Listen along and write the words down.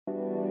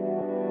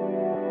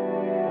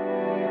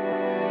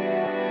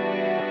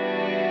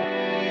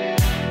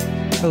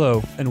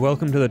Hello, and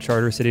welcome to the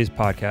Charter Cities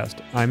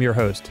podcast. I'm your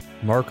host,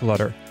 Mark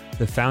Lutter,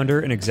 the founder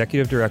and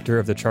executive director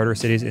of the Charter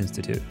Cities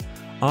Institute.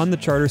 On the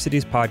Charter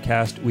Cities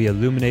podcast, we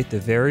illuminate the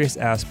various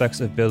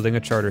aspects of building a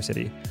charter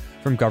city.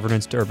 From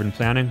governance to urban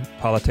planning,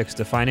 politics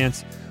to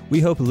finance, we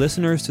hope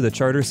listeners to the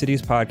Charter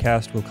Cities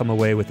podcast will come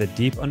away with a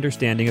deep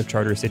understanding of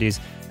charter cities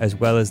as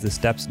well as the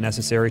steps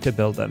necessary to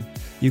build them.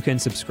 You can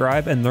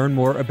subscribe and learn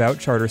more about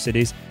charter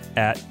cities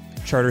at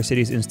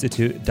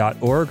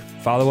chartercitiesinstitute.org.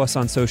 Follow us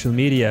on social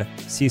media,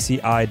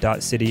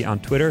 cci.city on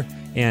Twitter,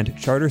 and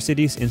Charter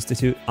Cities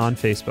Institute on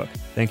Facebook.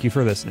 Thank you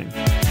for listening.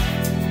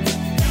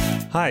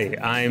 Hi,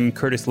 I'm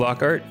Curtis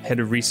Lockhart, Head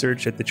of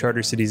Research at the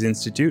Charter Cities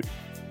Institute.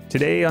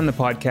 Today on the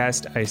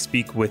podcast, I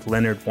speak with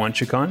Leonard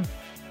Wanchikon.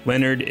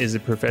 Leonard is a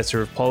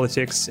professor of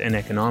politics and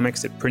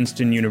economics at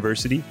Princeton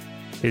University.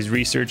 His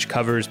research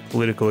covers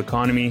political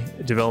economy,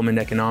 development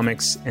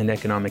economics, and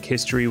economic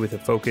history with a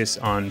focus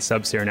on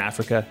sub-Saharan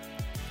Africa.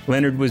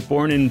 Leonard was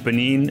born in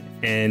Benin,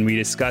 and we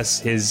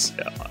discuss his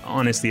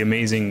honestly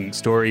amazing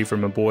story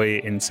from a boy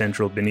in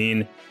central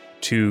Benin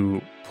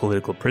to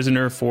political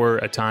prisoner for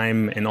a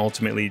time and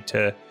ultimately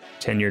to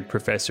tenured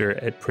professor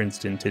at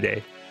Princeton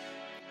today.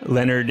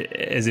 Leonard,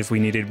 as if we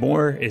needed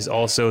more, is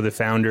also the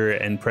founder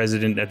and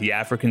president of the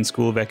African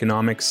School of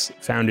Economics,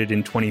 founded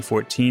in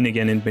 2014,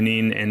 again in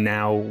Benin, and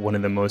now one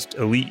of the most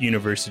elite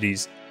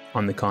universities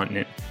on the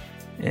continent.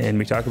 And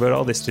we talk about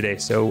all this today,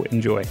 so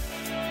enjoy.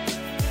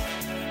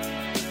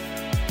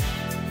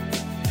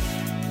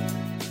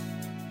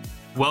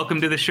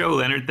 Welcome to the show,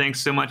 Leonard. Thanks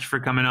so much for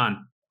coming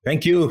on.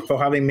 Thank you for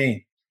having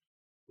me.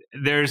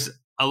 There's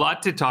a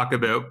lot to talk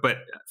about, but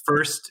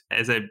first,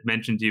 as I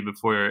mentioned to you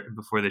before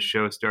the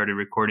show started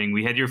recording,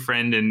 we had your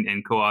friend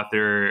and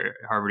co-author,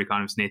 Harvard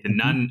economist Nathan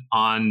Nunn,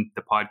 on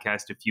the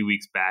podcast a few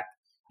weeks back.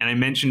 And I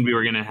mentioned we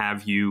were going to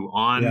have you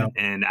on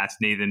and asked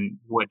Nathan,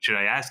 what should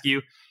I ask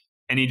you?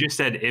 And he just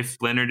said, if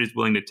Leonard is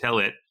willing to tell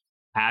it,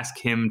 ask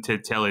him to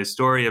tell his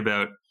story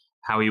about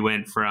how he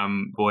went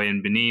from boy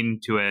in Benin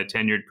to a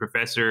tenured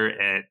professor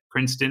at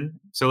Princeton.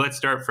 So let's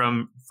start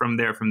from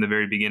there, from the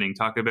very beginning.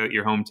 Talk about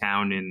your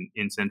hometown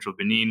in central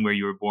Benin, where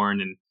you were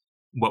born, and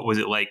what was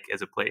it like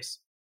as a place?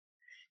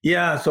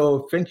 Yeah,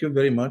 so thank you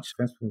very much.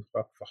 Thanks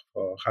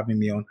for having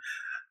me on.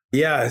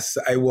 Yes,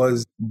 I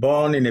was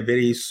born in a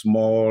very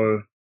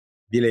small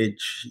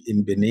village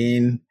in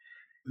Benin.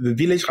 The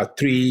village had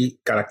three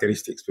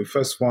characteristics. The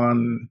first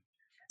one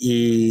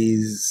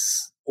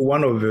is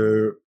one of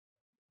the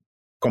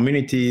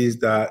communities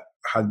that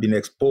had been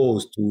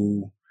exposed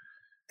to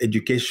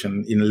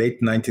education in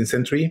late 19th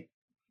century.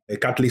 A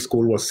Catholic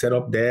school was set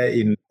up there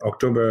in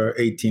October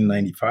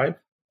 1895.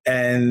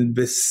 And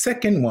the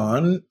second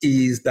one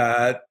is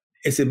that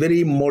it's a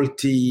very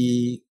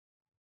multicultural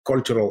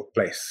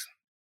place,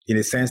 in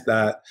a sense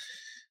that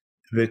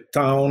the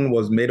town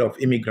was made of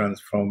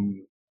immigrants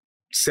from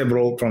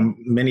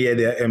many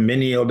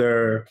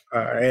other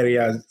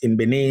areas in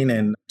Benin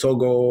and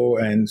Togo.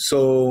 And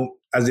so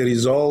as a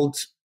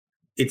result,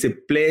 it's a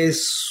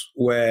place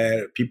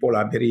where people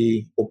are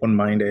very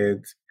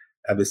open-minded,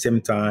 at the same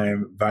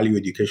time value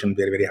education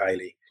very, very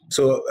highly.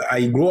 So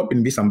I grew up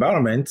in this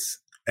environment,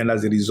 and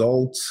as a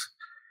result,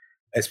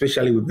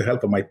 especially with the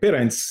help of my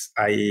parents,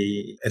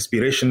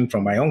 inspiration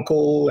from my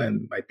uncle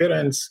and my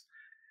parents,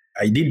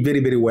 I did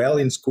very, very well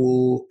in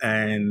school.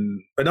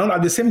 But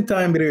at the same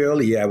time, very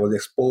early, I was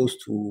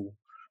exposed to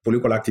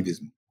political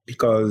activism.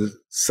 Because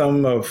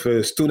some of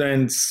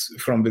students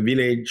from the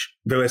village,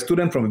 there were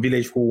students from the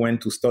village who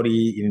went to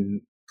study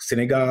in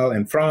Senegal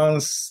and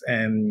France,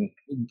 and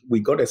we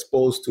got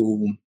exposed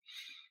to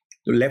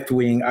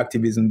left-wing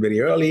activism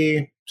very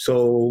early.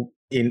 So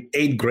in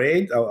 8th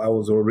grade, I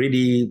was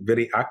already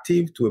very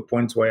active to a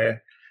point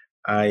where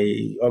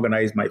I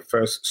organized my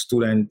first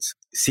student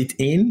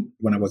sit-in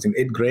when I was in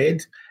 8th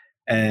grade.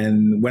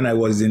 And when I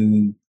was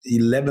in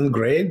 11th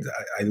grade,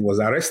 I was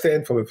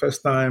arrested for the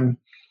first time,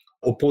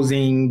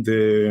 opposing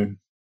the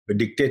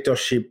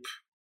dictatorship,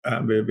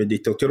 the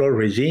dictatorial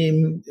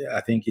regime.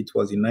 I think it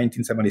was in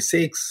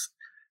 1976.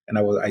 And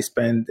I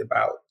spent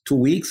about 2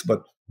 weeks,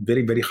 but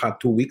very, very hard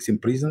 2 weeks in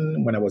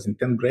prison when I was in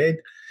 10th grade.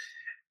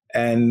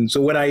 And so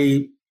when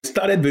I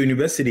started the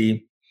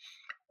university,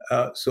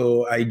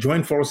 so I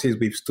joined forces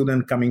with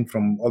students coming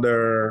from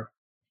other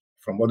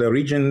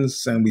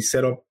regions, and we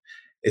set up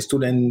a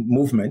student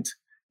movement,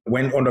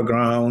 went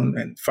underground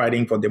and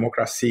fighting for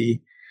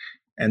democracy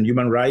and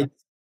human rights.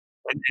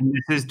 And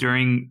this is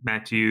during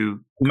Mathieu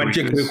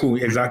Kweku,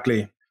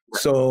 exactly.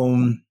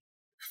 So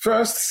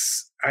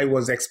first, I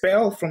was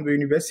expelled from the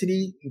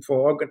university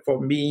for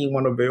being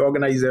one of the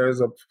organizers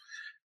of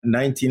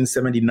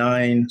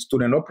 1979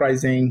 student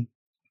uprising.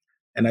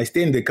 And I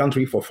stayed in the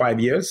country for 5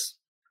 years,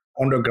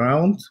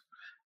 underground,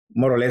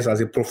 more or less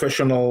as a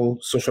professional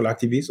social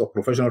activist or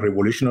professional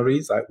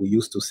revolutionaries, we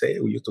used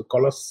to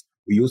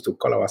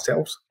call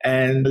ourselves.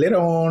 And later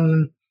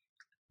on,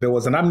 there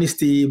was an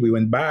amnesty. We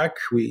went back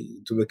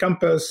to the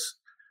campus,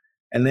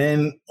 and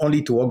then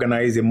only to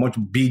organize a much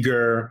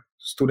bigger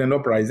student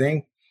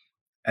uprising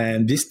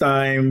And this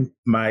time,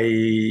 my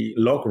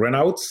luck ran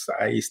out.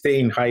 I stayed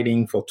in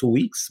hiding for 2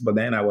 weeks, but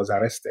then I was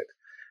arrested.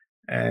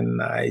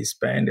 And I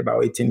spent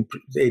about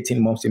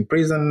 18 months in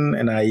prison,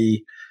 and I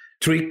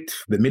tricked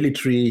the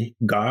military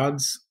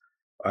guards,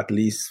 at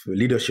least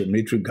leadership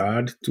military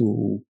guard,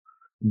 to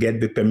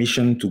get the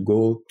permission to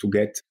go to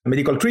get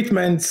medical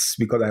treatments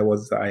because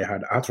I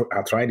had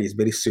arthritis,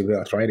 very severe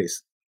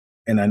arthritis.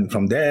 And then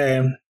from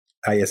there,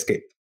 I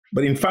escaped.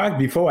 But in fact,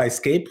 before I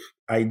escaped,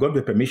 I got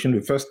the permission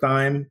the first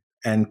time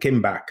and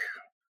came back.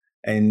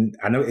 And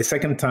a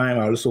second time,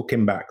 I also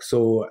came back.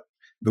 So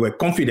they were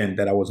confident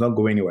that I was not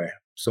going anywhere.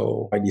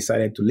 So I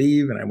decided to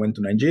leave and I went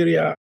to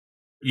Nigeria.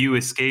 You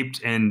escaped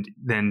and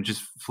then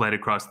just fled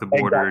across the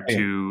border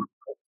to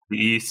the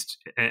east.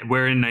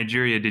 Where in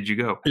Nigeria did you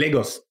go?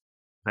 Lagos,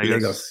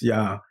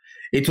 yeah.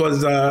 It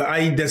was,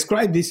 I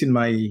described this in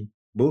my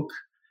book.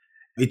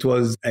 It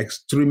was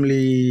it's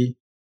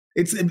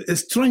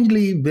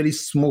strangely very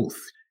smooth.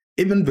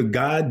 Even the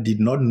guard did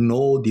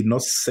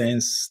not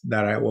sense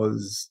that I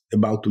was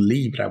about to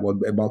leave, that I was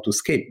about to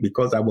escape,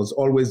 because I was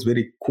always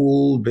very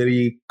cool,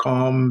 very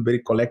calm, very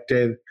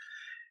collected.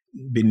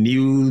 They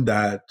knew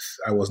that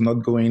I was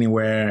not going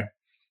anywhere.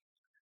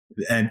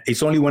 And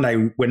it's only when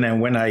I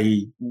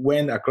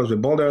went across the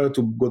border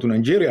to go to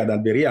Nigeria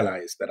that they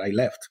realized that I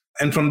left.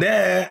 And from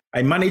there,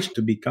 I managed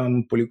to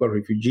become political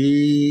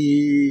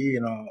refugee,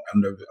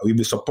 with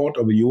the support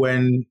of the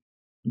UN,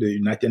 the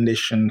United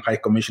Nations High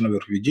Commission of the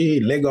Refugee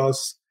in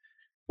Lagos.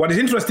 What is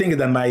interesting is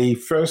that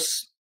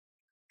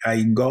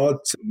I got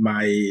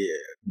my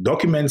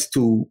documents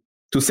to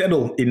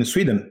settle in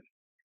Sweden.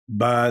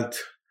 But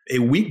a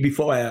week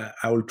before I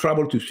will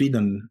travel to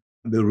Sweden,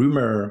 the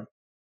rumor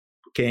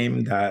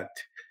came that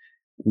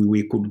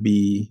we could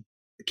be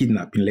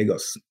kidnapped in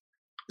Lagos.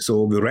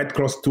 So the Red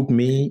Cross flew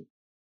me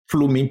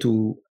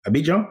to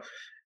Abidjan.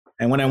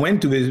 And when I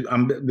went to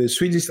the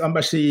Swedish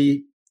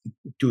embassy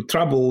to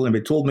travel, and they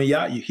told me,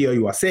 here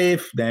you are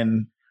safe,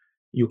 then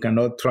you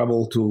cannot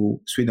travel to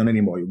Sweden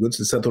anymore. You go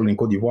to settle in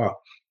Côte d'Ivoire.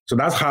 So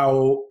that's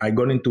how I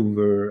got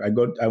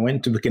I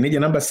went to the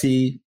Canadian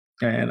embassy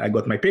and I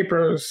got my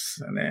papers.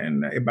 And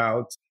then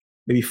about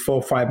maybe 4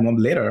 or 5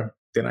 months later,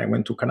 then I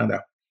went to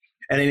Canada.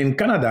 And then in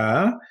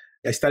Canada,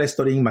 I started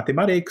studying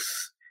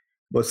mathematics,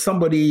 but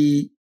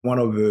one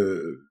of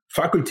the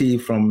faculty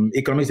from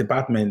economics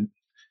department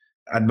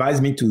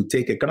advised me to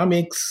take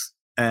economics,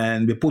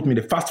 and they put me in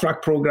the fast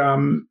track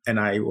program, and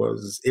I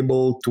was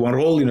able to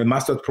enroll in a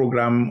master's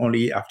program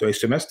only after a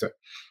semester.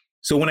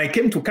 So when I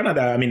came to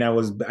Canada,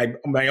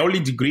 my only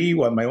degree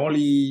was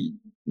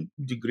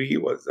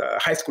a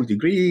high school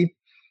degree.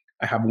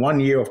 I have 1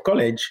 year of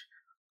college.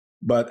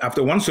 But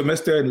after 1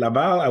 semester in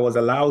Laval, I was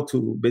allowed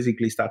to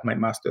basically start my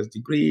master's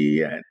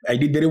degree. And I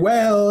did very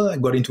well. I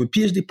got into a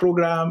PhD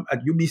program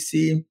at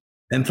UBC.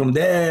 And from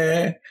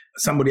there,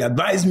 somebody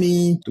advised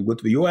me to go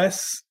to the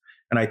US.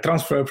 And I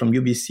transferred from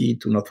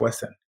UBC to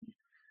Northwestern.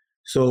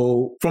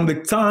 So from the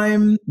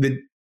time that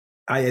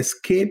I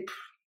escaped,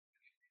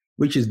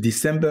 which is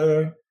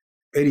December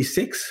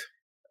 86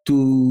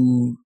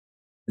 to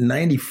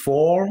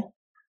 94.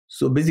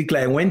 So basically,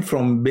 I went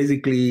from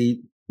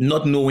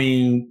not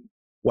knowing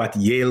what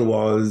Yale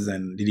was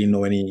and didn't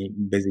know any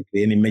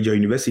major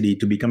university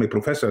to become a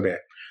professor there.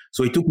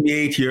 So it took me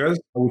 8 years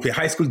with a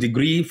high school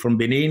degree from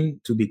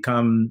Benin to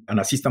become an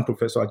assistant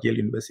professor at Yale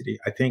University.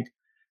 I think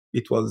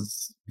it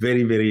was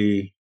very,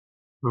 very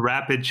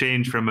rapid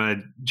change from a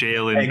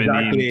jail in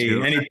Benin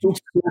to... And it took...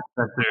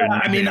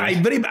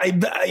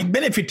 I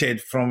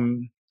benefited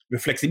from the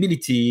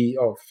flexibility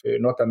of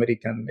North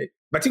American,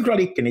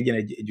 particularly Canadian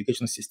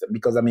education system,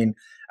 because I'm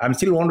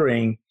still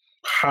wondering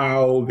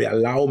how they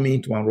allow me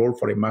to enroll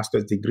for a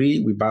master's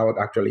degree without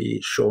actually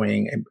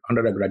showing an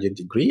undergraduate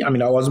degree. I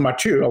was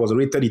mature, I was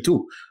already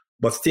 32,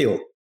 but still.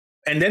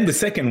 And then the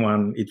second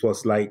one, it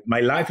was like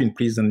my life in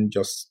prison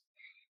just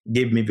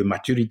gave me the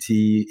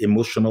maturity,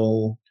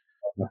 emotional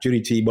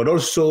maturity, but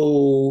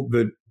also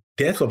the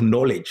depth of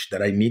knowledge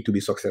that I need to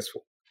be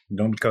successful.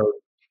 Because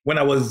when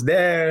I was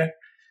there,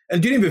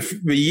 and during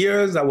the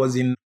years I was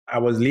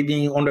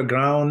living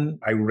underground,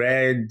 I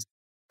read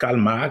Karl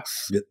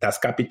Marx, Das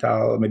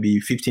Kapital, maybe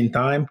 15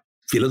 times.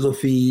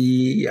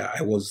 Philosophy,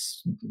 I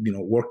was,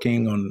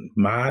 working on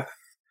math,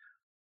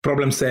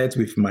 problem sets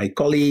with my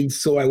colleagues.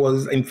 So I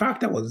was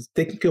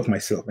taking care of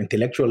myself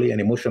intellectually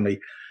and emotionally.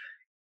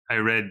 I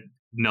read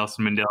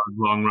Nelson Mandela's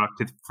Long Walk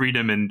to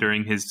Freedom, and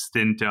during his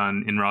stint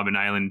in Robben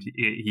Island,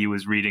 he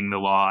was reading the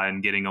law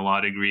and getting a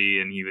law degree.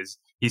 And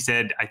he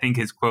said, I think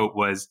his quote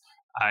was,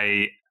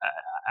 I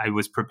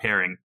was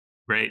preparing.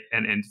 Right.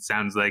 And it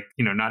sounds like,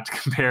 not to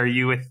compare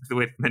you with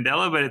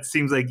Mandela, but it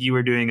seems like you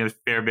were doing a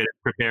fair bit of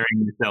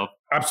preparing yourself.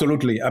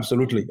 Absolutely.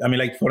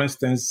 For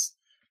instance,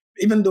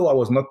 even though I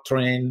was not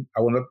trained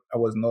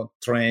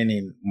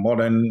in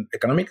modern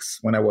economics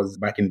when I was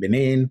back in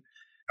Benin,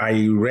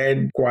 I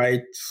read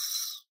quite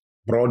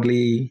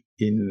broadly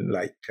in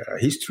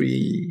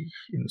history,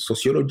 in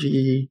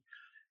sociology,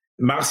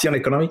 Marxian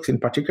economics in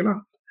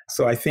particular.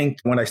 So I think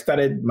when I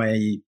started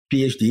my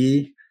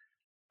PhD,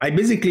 I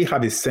basically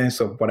had a sense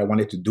of what I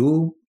wanted to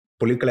do,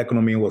 political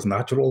economy was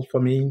natural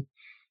for me.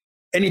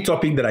 Any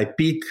topic that I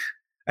pick,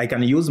 I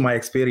can use my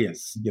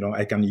experience.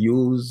 I can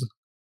use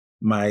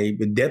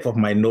the depth of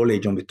my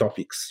knowledge on the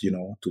topics,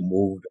 to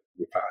move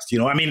fast.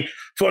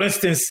 For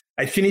instance,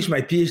 I finished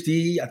my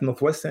PhD at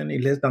Northwestern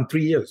in less than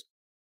 3 years.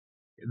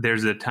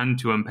 There's a ton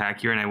to unpack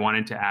here, and I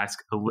wanted to ask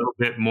a little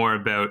bit more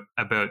about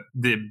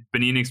the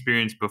Benin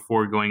experience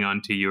before going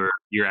on to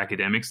your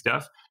academic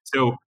stuff.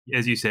 So,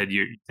 as you said,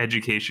 your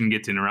education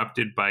gets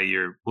interrupted by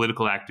your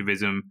political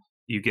activism.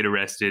 You get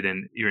arrested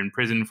and you're in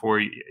prison for,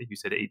 you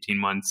said, 18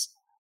 months.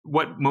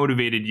 What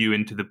motivated you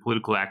into the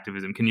political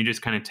activism? Can you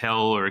just kind of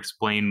tell or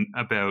explain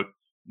about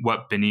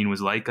what Benin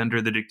was like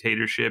under the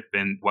dictatorship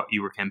and what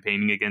you were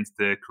campaigning against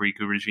the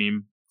Karikou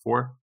regime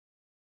for?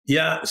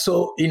 Yeah,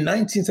 so in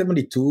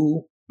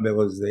 1972, there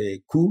was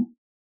a coup.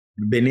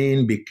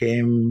 Benin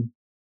became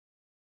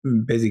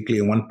basically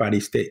a one-party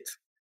state.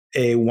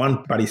 A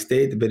one-party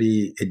state,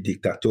 a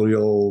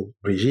dictatorial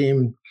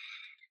regime,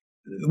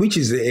 which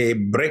is a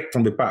break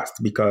from the past,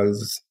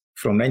 because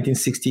from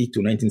 1960 to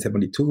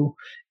 1972,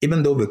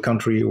 even though the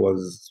country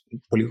was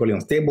politically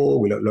unstable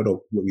with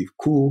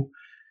coup,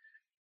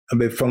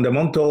 the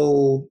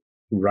fundamental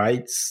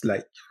rights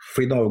like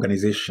freedom of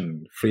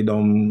organization,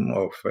 freedom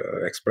of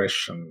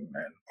expression,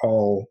 and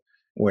all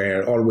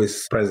were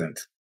always present.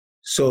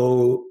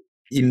 So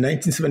in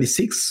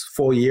 1976,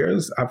 4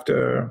 years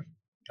after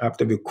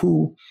the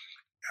coup,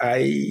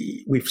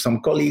 with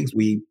some colleagues,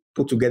 we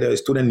put together a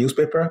student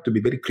newspaper to be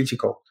very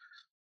critical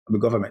of the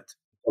government.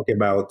 Talk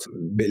about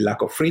the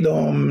lack of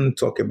freedom,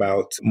 talk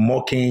about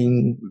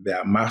mocking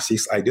their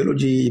Marxist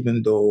ideology,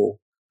 even though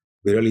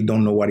we really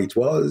don't know what it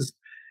was.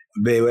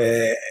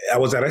 I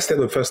was arrested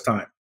the first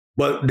time.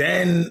 But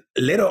then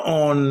later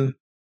on,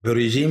 the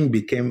regime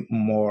became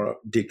more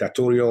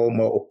dictatorial,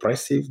 more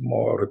oppressive,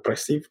 more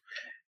repressive.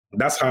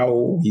 That's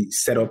how we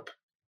set up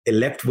a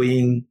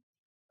left-wing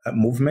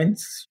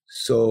movement.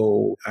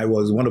 So I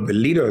was one of the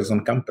leaders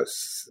on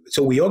campus.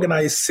 So we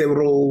organized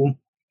several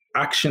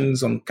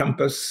actions on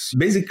campus,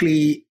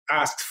 basically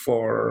asked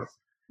for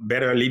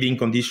better living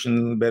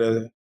conditions,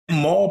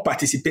 more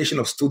participation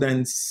of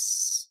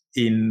students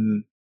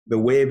in the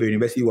way the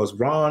university was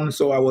run.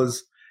 So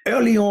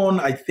early on,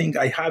 I think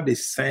I had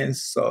this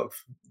sense of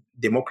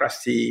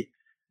democracy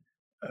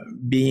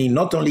being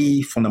not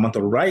only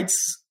fundamental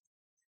rights,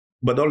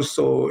 but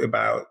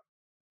about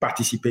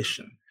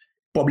participation,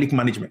 public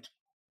management.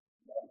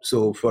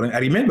 So I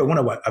remember one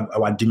of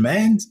our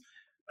demands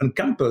on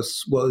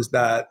campus was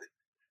that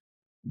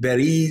there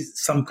is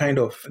some kind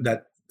of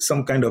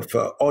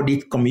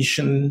audit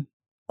commission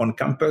on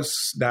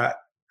campus that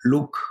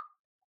look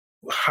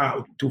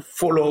how to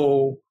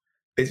follow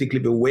basically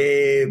the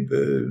way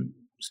the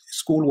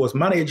school was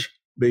managed,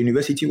 the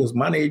university was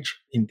managed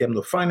in terms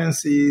of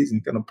finances,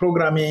 in terms of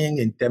programming,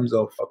 in terms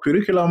of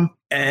curriculum.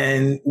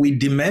 And we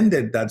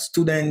demanded that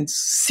students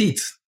sit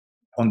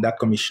on that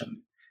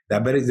commission,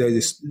 that there is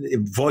a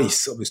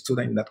voice of a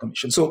student in that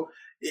commission. So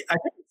I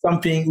think it's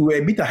something we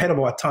were a bit ahead of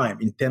our time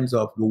in terms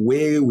of the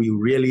way we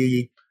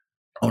really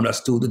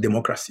understood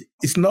democracy.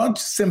 It's not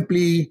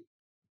simply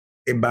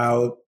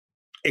about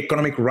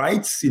economic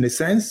rights in a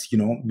sense,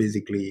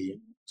 basically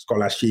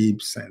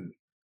scholarships and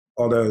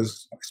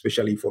others,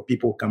 especially for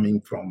people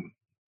coming from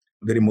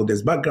very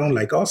modest background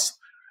like us.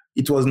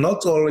 It was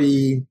not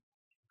only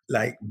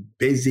like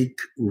basic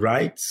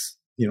rights,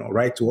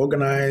 right to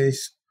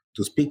organize,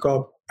 to speak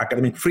up,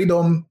 academic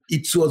freedom.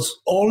 It was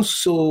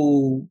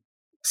also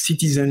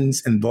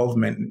citizens'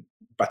 involvement,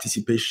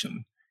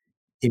 participation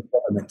in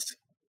government,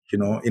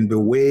 in the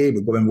way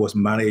the government was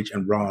managed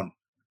and run.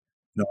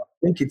 I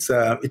think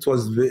it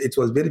was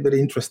very, very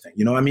interesting.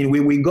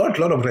 We got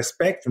a lot of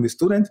respect from the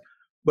students,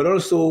 but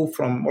also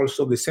from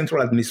the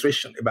central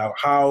administration about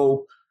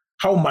how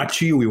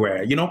mature we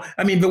were.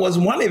 There was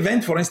one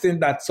event, for instance,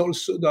 that's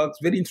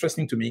very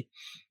interesting to me.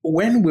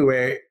 When we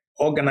were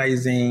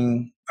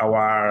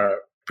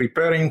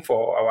preparing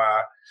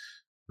for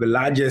the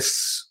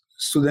largest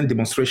student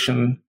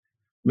demonstration,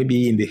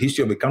 maybe in the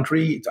history of the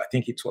country, I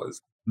think it was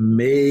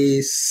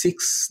May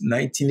 6,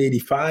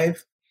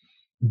 1985.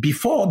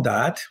 Before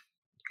that,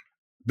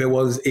 there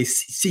was a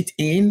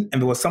sit-in and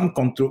there was some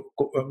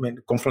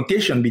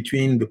confrontation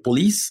between the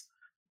police,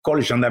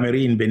 called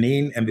gendarmerie in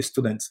Benin, and the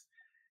students.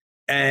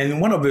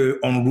 And one of the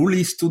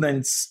unruly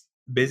students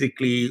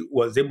basically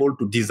was able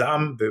to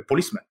disarm the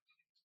policeman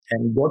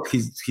and got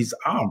his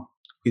arm,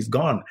 his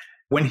gun.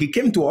 When he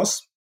came to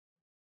us,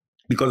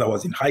 because I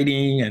was in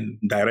hiding and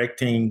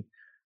directing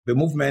the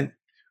movement,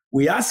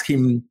 we asked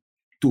him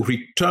to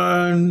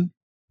return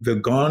the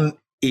gun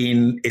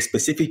in a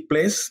specific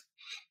place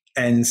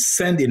and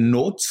send a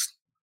note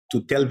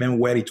to tell them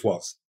where it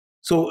was.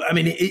 So,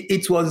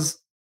 it was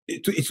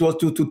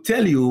to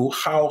tell you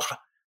how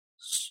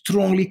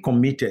strongly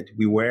committed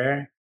we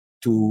were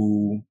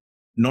to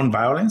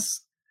nonviolence.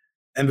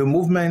 And the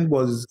movement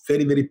was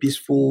very, very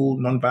peaceful,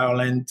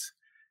 nonviolent,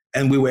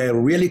 and we were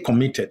really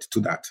committed to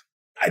that.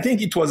 I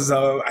think it was,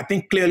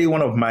 clearly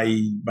one of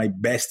my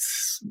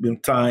best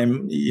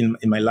time in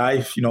my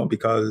life,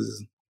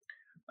 because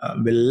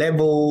the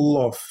level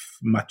of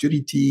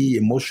maturity,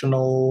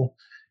 emotional,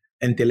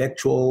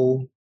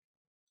 intellectual,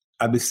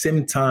 at the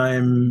same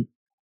time,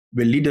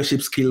 the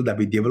leadership skill that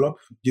we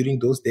developed during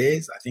those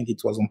days, I think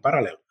it was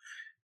unparalleled.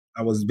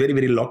 I was very,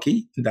 very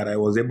lucky that I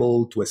was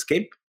able to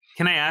escape.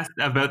 Can I ask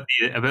about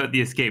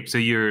the escape? So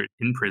you're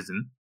in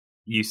prison.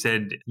 You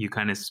said you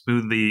kind of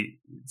smoothly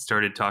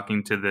started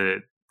talking to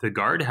the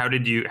guard. How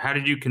did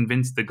you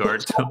convince the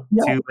guard to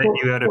let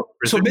you out of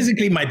prison? So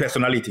basically, my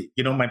personality.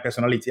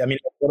 I mean,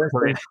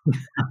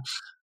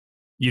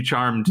 you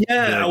charmed.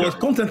 Yeah, I was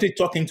constantly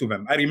talking to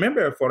them. I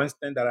remember, for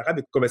instance, that I had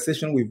a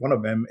conversation with one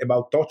of them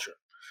about torture,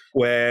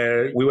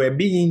 where we were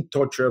being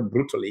tortured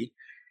brutally.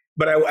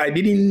 But I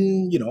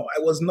didn't, I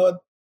was not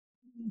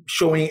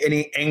showing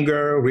any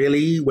anger,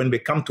 really. When they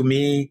come to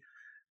me,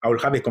 I will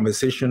have a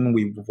conversation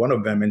with one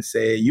of them and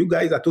say, you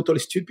guys are totally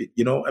stupid.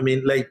 I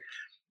mean, like,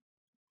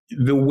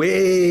 the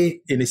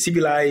way in a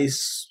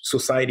civilized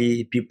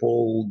society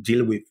people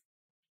deal with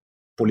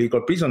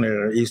political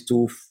prisoners is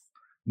to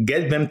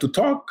get them to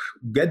talk,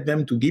 get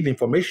them to give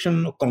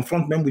information,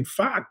 confront them with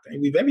fact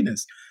and with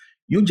evidence.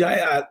 You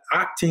guys are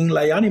acting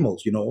like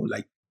animals,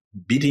 like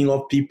beating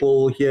up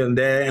people here and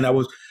there. And I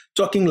was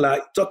talking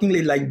like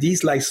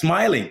this, like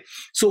smiling.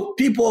 So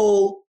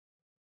people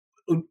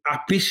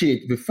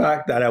appreciate the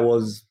fact that I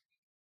was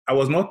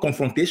not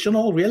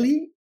confrontational,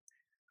 really.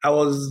 I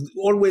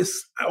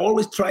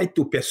always tried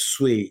to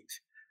persuade,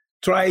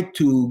 try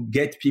to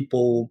get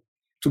people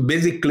to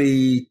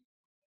basically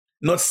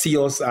not see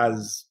us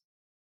as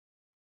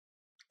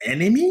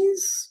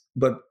enemies,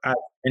 but as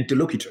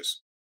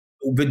interlocutors.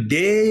 The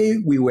day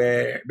we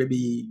were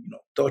maybe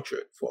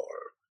tortured for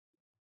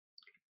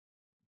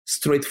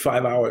straight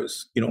 5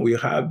 hours, we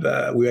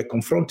were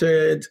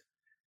confronted,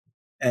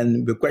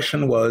 and the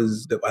question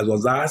that I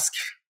was asked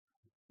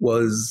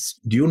was,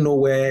 do you know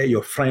where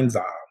your friends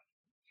are?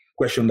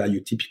 Question that you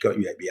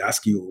typically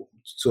ask you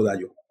so that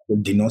you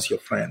will denounce your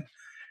friend.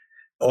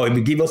 Or if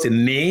you give us a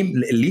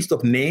list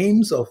of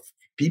names of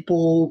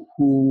people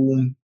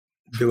who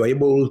they were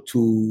able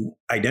to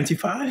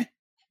identify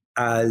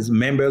as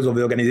members of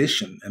the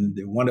organization, and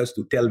they want us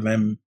to tell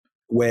them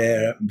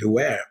where they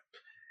were.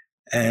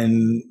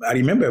 And I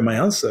remember my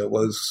answer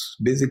was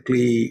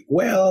basically,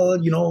 well,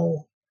 the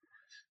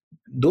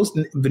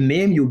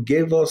name you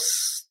gave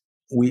us,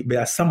 there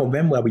are some of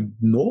them where we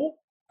know.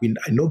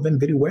 I know them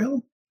very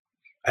well.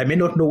 I may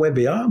not know where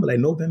they are, but I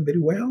know them very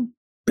well.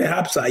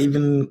 Perhaps I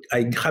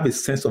have a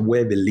sense of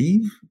where they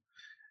live.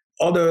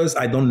 Others,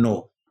 I don't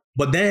know.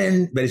 But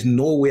then there is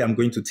no way I'm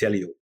going to tell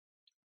you.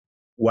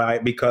 Why?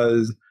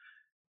 Because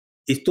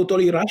it's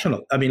totally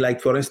irrational. I mean,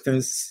 like, for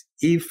instance,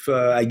 if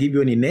I give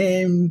you any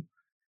name,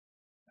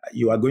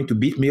 you are going to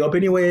beat me up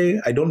anyway.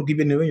 I don't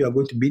give any name, you are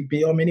going to beat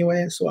me up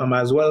anyway. So I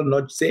might as well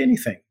not say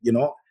anything,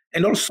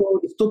 And also,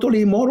 it's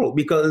totally immoral,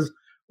 because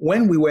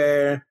when we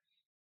were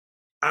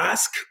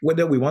asked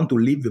whether we want to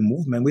leave the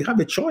movement, we have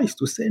a choice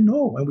to say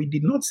no, and we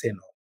did not say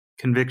no.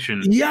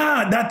 Conviction.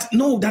 Yeah,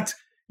 that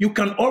you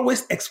can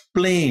always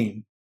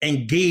explain,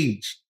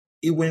 engage,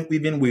 even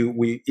with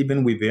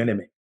the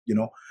enemy,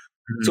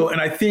 Mm-hmm. So, and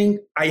I think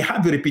I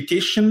have a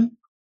reputation,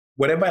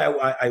 wherever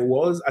I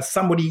was, as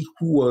somebody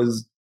who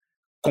was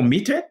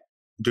committed,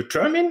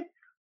 determined,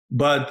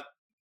 but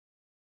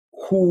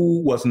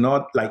who was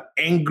not like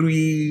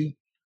angry,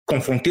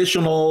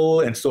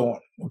 confrontational, and so on.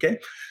 Okay.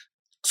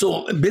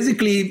 So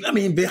basically, I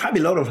mean, they have a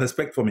lot of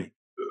respect for me.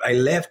 I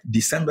left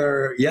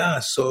December,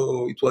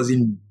 so it was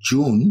in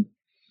June.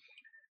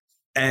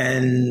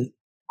 And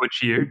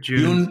which year?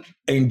 June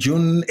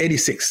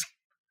 86.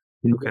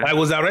 Okay. I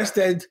was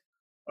arrested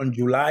on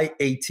July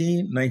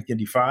 18,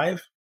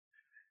 1985.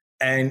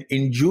 And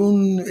in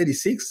June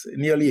 86,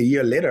 nearly a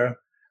year later,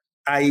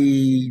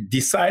 I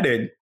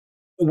decided,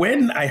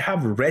 when I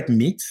have red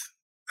meat,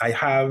 I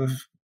have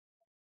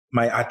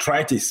my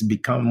arthritis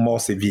become more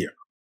severe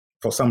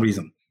for some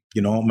reason.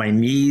 My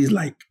knees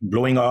like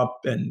blowing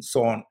up and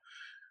so on.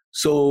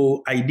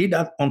 So I did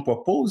that on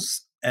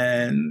purpose,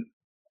 and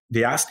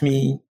they asked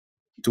me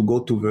to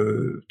go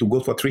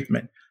for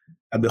treatment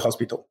at the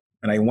hospital.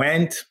 And I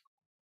went,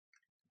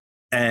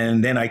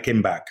 and then I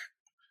came back.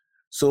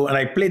 So, and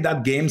I played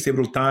that game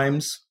several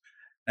times.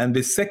 And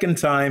the second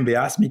time, they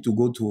asked me to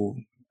go to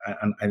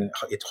a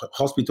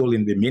hospital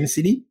in the main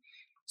city.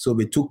 So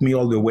they took me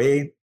all the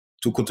way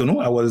to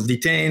Cotonou. I was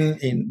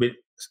detained in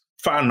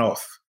far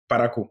north,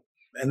 Parakou.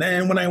 And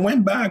then when I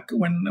went back,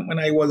 when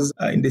I was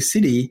in the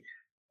city,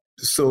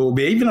 so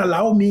they even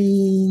allowed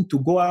me to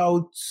go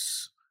out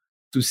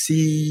to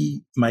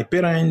see my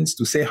parents,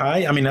 to say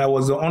hi. I mean, I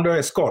was under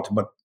escort,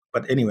 but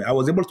anyway, I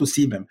was able to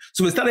see them.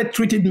 So they started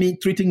treating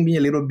me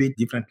a little bit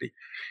differently.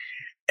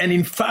 And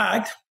in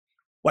fact,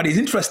 what is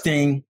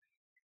interesting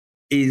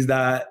is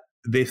that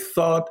they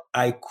thought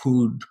I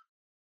could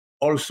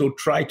also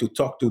try to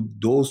talk to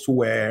those who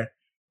were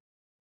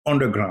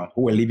underground,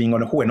 who were living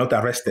who were not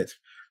arrested,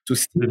 to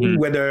see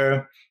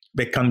whether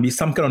there can be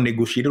some kind of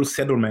negotiable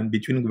settlement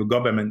between the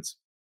government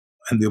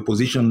and the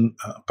opposition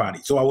party.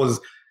 So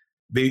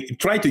they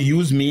tried to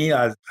use me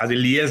as a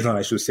liaison,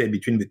 I should say,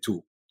 between the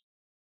two.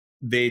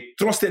 they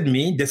trusted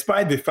me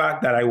despite the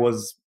fact that I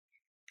was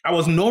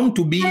known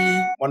to be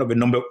one of the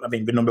number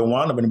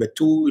one or the number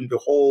two in the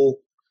whole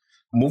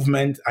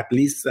movement, at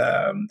least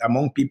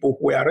among people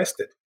who were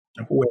arrested.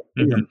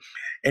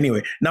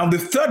 Anyway, now the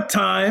third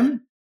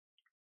time,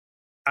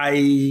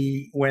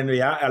 when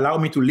they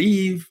allowed me to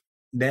leave,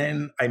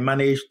 then I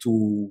managed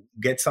to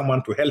get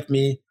someone to help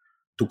me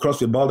to cross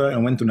the border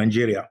and went to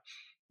Nigeria.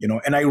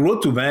 And I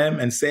wrote to them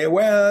and say,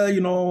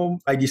 well,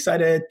 I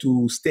decided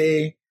to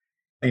stay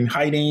in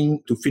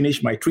hiding to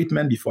finish my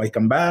treatment before I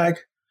come back.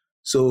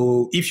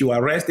 So if you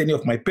arrest any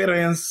of my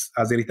parents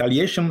as a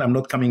retaliation, I'm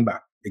not coming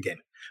back again.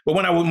 But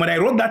when I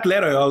wrote that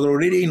letter, I was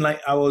already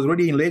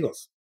in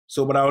Lagos.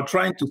 So, but I was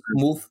trying to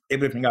smooth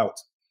everything out.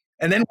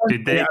 And then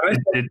did they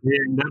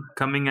end up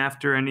coming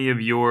after any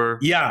of your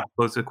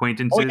close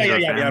acquaintances? Oh,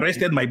 yeah. They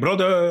arrested my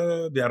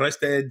brother. They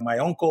arrested my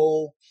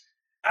uncle.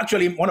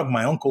 Actually, one of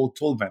my uncle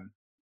told them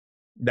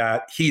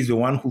that he's the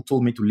one who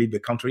told me to leave the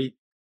country.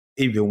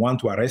 If they want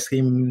to arrest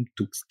him,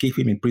 to keep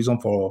him in prison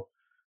for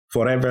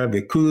forever,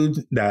 they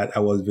could. That I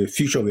was the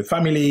future of the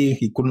family.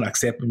 He couldn't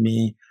accept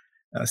me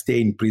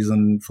stay in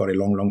prison for a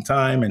long, long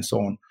time, and so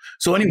on.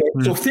 So anyway,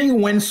 so things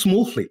went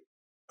smoothly,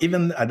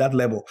 even at that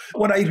level.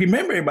 What I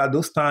remember about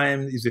those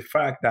times is the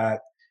fact that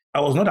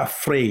I was not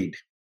afraid.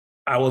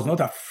 I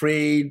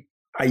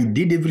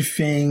did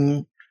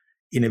everything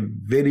in a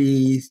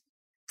very,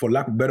 for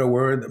lack of a better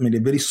word, a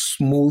very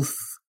smooth,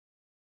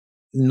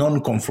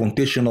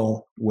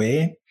 non-confrontational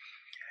way.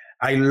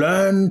 I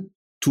learned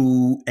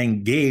to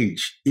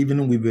engage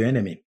even with the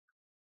enemy.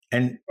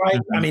 And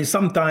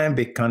sometimes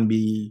they can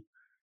be,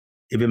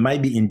 if it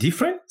might be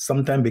indifferent,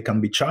 sometimes they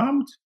can be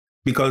charmed,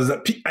 because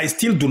I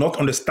still do not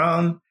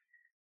understand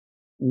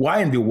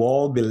why in the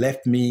world they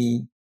left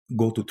me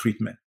go to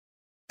treatment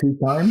 2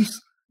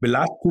 times. The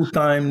last 2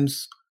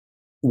 times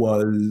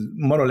was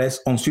more or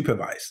less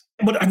unsupervised.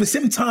 But at the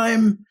same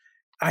time,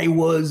 I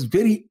was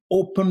very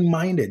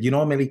open-minded.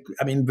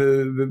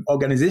 The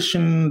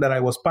organization that I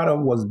was part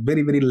of was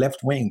very, very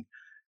left-wing.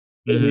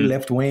 Very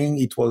left-wing.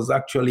 It was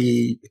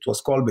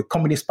called the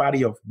Communist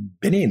Party of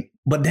Benin.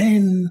 But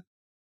then,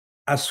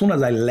 as soon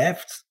as I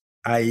left,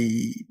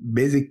 I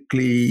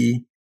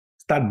basically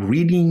started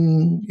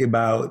reading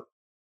about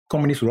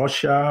communist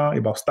Russia,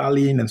 about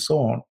Stalin, and so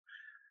on.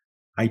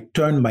 I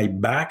turned my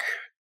back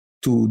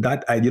to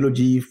that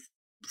ideology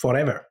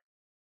forever.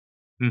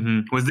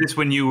 Mm-hmm. Was this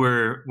when you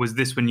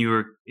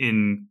were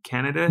in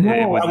Canada?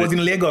 No, I was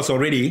in Lagos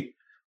already.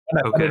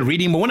 I started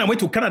reading, but when I went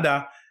to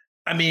Canada,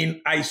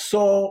 I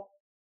saw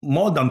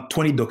more than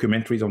 20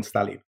 documentaries on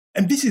Stalin.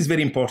 And this is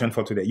very important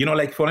for today.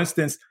 Like, for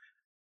instance,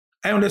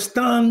 I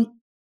understand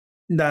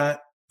that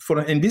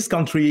in this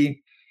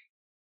country,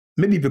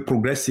 maybe the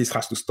progressives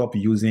has to stop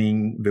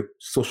using the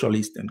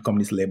socialist and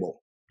communist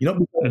label. Because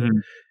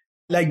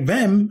like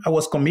them, I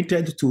was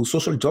committed to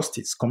social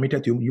justice,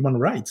 committed to human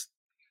rights.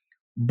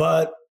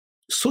 But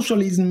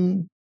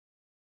socialism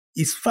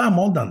is far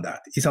more than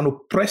that. It's an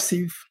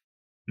oppressive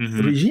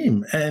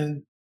regime.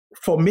 And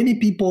for many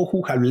people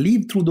who have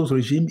lived through those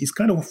regimes, it's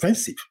kind of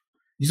offensive.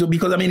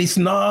 Because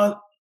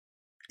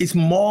it's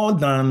more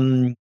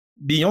than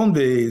beyond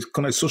the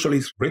kind of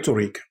socialist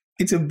rhetoric.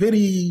 It's a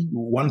very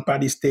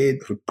one-party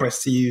state,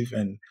 repressive,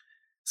 and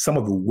some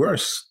of the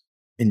worst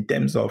in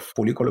terms of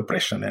political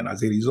oppression. And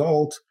as a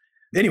result,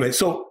 anyway,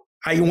 so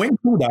I went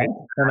through that.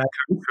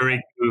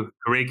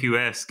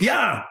 Kareku-esque.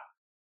 Yeah.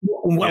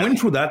 I went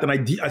through that, and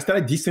I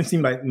started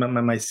distancing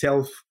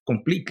myself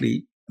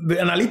completely. The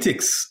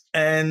analytics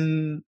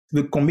and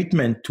the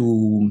commitment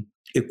to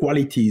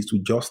equality, to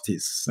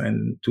justice,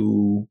 and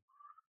to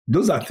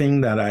those are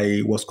things that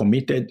I was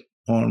committed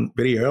on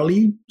very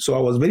early. So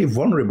I was very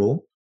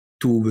vulnerable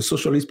to the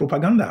socialist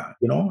propaganda,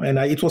 and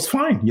it was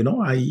fine,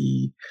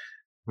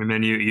 And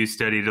then you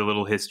studied a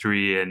little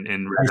history and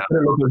I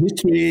studied a little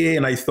history,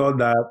 and I thought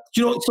that,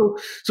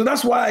 so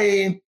that's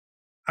why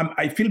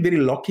I feel very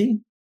lucky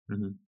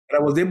that I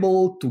was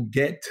able to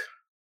get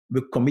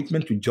the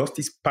commitment to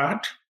justice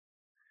part.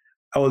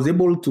 I was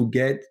able to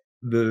get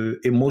the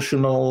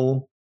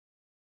emotional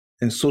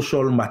and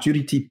social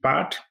maturity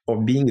part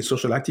of being a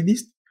social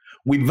activist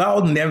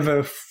without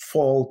never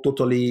fall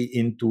totally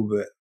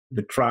into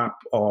the trap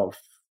of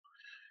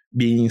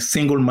being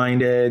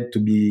single-minded, to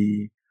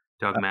be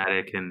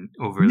dogmatic and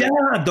overly.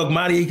 Yeah,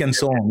 dogmatic and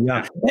so on.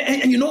 Yeah.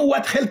 And you know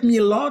what helped me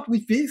a lot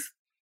with this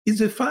is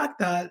the fact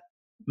that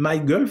my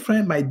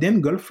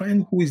then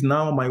girlfriend, who is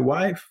now my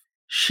wife,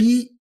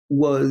 she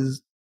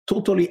was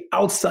totally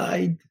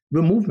outside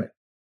the movement.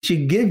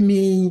 She gave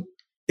me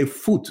a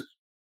foot.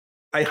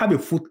 I have a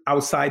foot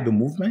outside the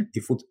movement,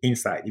 a foot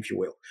inside, if you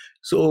will.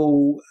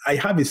 So I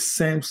have a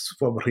sense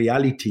of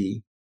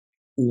reality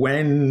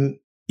when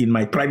in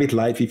my private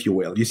life, if you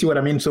will. You see what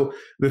I mean? So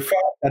the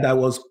fact that I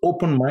was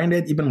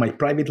open-minded, even my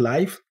private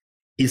life,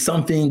 is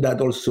something that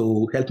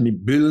also helped me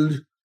build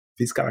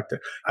this character.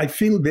 I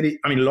feel very,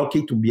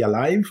 lucky to be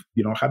alive,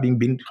 having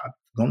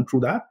gone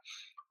through that.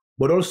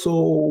 But also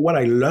what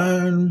I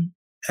learned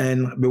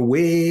and the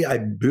way I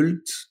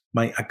built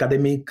my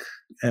academic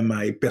and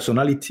my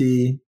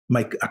personality,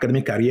 my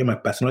academic career, my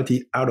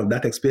personality out of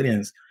that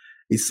experience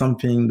is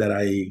something that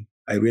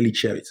I really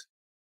cherish.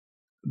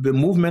 The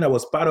movement I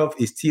was part of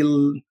is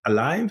still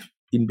alive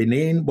in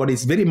Benin, but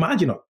it's very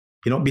marginal,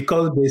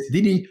 because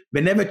they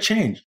never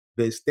change.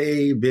 They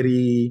stay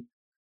very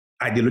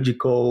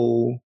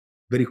ideological,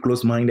 very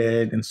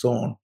close-minded, and so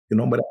on.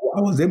 But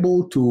I was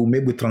able to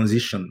make the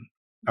transition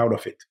out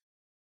of it.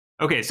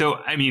 Okay, so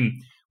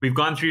we've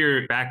gone through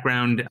your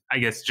background, I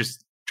guess,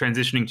 just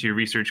transitioning to your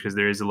research, because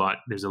there's a lot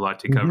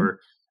to cover.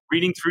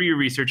 Reading through your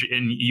research,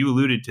 and you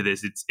alluded to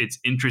this, it's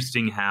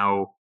interesting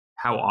how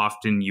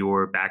often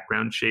your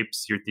background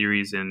shapes your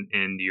theories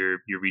and your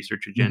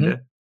research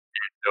agenda.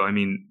 So,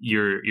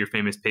 your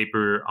famous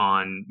paper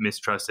on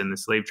mistrust and the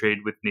slave trade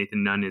with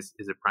Nathan Nunn is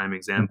a prime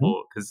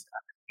example, because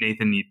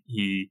Nathan,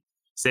 he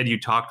said you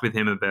talked with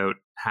him about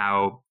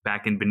how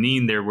back in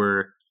Benin there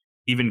were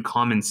even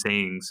common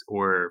sayings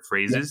or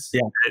phrases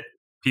that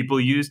people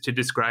used to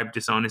describe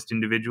dishonest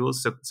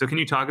individuals. So can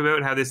you talk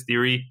about how this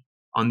theory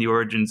on the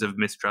origins of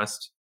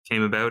mistrust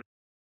came about?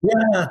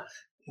 Yeah,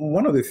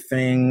 one of the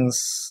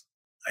things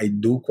I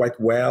do quite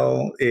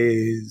well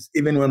is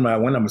even when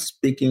I'm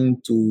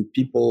speaking to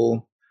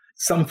people,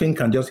 something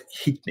can just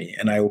hit me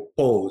and I will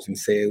pause and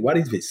say, what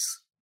is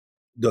this?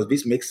 Does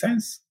this make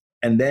sense?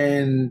 And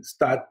then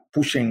start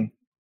pushing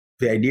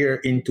the idea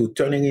into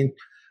turning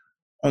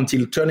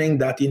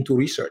that into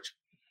research.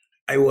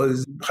 I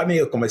was having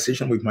a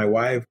conversation with my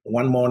wife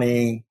one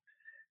morning.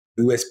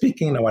 We were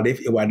speaking our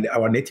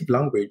native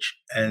language,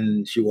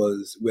 and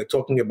we were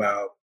talking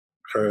about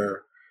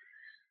her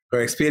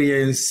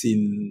experience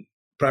in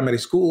primary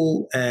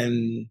school,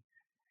 and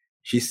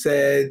she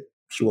said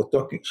she was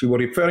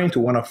referring to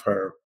one of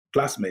her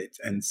classmates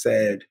and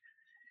said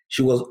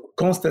she's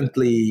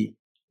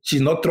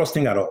not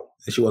trusting at all.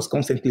 She was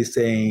constantly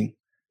saying,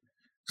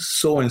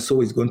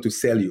 so-and-so is going to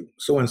sell you.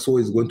 So-and-so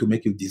is going to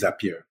make you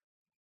disappear.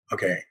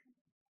 Okay.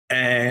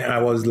 And I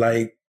was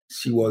like,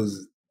 she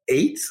was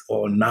 8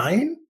 or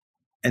 9.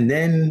 And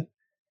then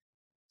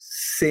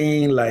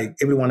saying like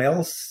everyone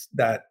else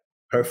that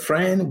her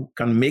friend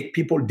can make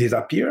people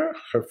disappear.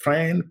 Her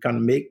friend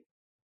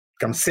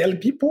can sell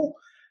people.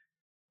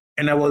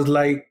 And I was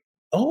like,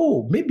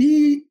 oh,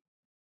 maybe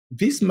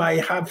this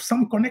might have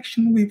some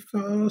connection with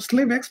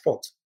slave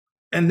exports.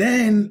 And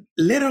then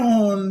later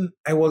on,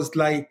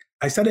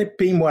 I started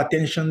paying more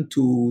attention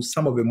to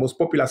some of the most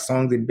popular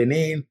songs in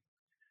Benin.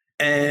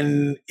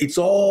 And it's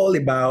all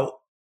about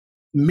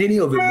many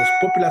of the most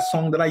popular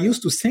songs that I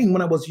used to sing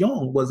when I was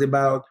young was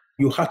about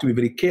you have to be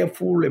very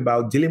careful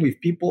about dealing with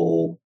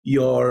people.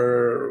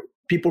 Your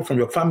people from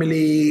your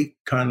family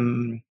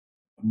can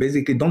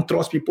basically don't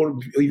trust people,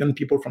 even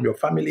people from your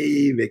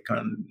family. They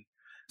can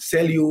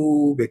sell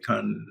you, they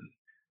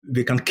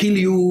can kill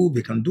you,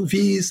 they can do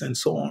this and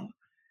so on.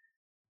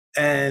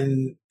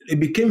 And it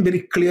became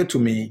very clear to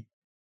me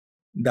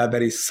that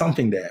there is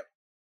something there.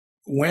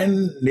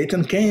 When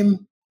Nathan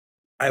came,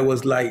 I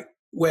was like,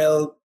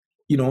 well,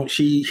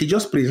 he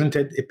just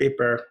presented a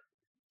paper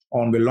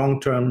on the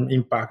long-term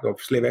impact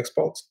of slave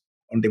exports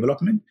on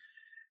development.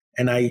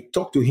 And I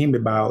talked to him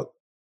about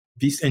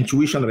this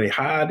intuition that I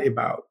had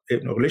about a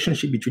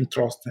relationship between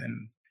trust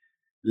and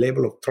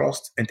level of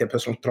trust,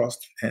 interpersonal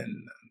trust,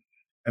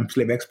 and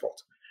slave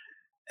exports.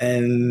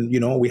 And,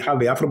 we have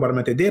the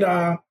Afrobarometer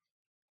data.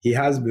 He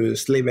has the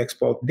slave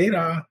export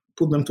data,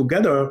 put them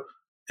together,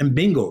 and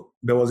bingo,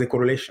 there was a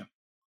correlation.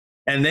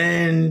 And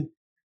then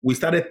we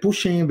started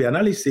pushing the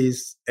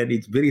analysis, and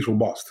it's very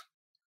robust.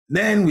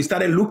 Then we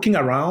started looking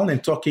around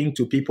and talking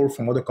to people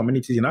from other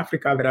communities in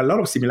Africa. There are a lot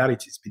of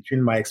similarities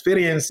between my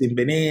experience in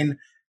Benin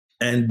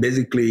and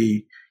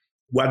basically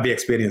what they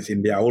experience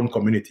in their own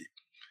community.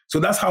 So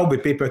that's how the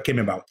paper came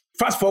about.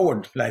 Fast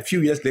forward, like a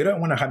few years later,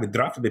 when I had the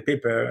draft of the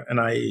paper and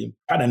I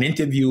had an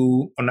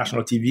interview on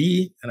national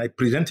TV and I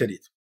presented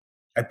it.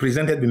 I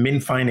presented the main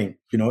finding,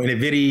 in a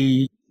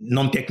very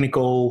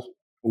non-technical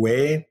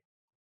way.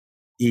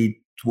 It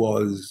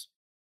was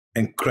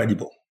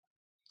incredible.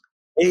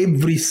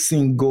 Every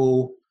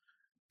single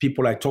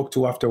people I talked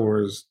to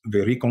afterwards,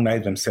 they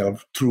recognized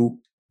themselves through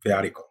the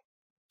article,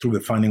 through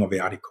the finding of the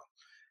article.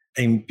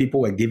 And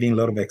people were giving a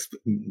lot of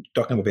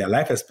talking about their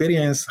life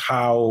experience,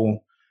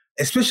 how,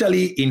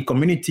 especially in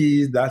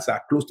communities that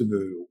are close to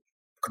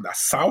the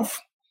south,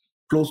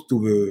 close to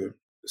the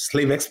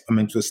to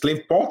the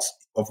slave ports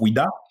of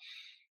Ouidah,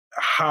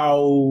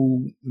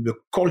 how the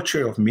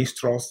culture of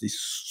mistrust is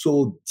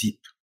so deep.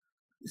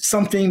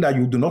 Something that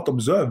you do not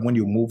observe when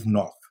you move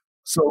north.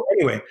 So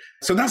anyway,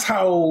 so that's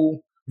how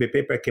the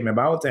paper came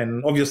about.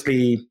 And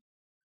obviously,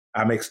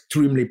 I'm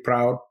extremely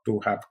proud to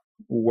have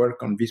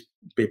worked on this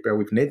paper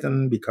with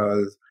Nathan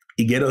because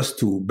it gets us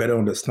to better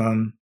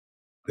understand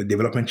the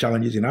development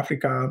challenges in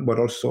Africa, but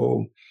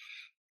also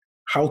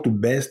how to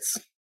best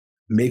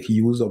make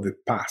use of the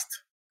past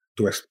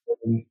to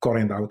explain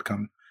current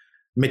outcome.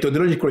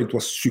 Methodologically, it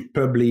was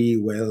superbly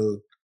well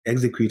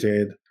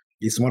executed.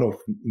 It's one of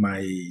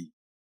my,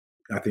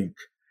 I think,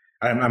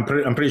 I'm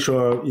pretty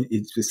sure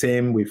it's the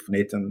same with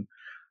Nathan.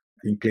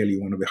 I think clearly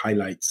one of the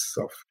highlights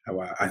of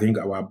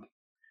our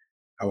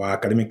our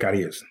academic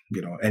careers,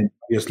 and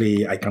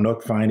obviously I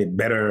cannot find a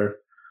better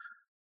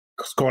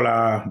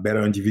scholar,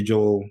 better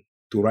individual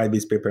to write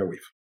this paper with.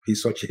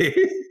 He's such a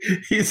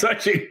he's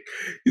such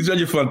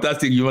a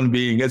fantastic human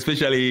being,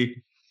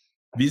 especially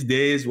these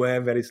days where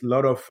there is a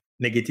lot of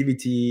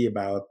negativity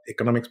about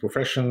economics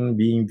profession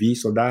being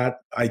this or that.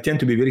 I tend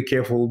to be very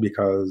careful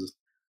because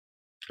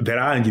there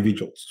are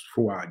individuals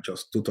who are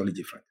just totally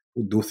different,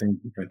 who do things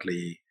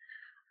differently,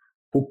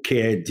 who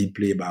care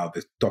deeply about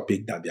the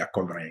topic that they are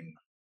covering.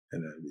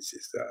 And this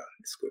is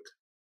it's good.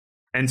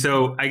 And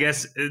so I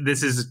guess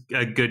this is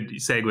a good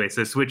segue.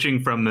 So switching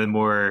from the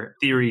more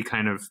theory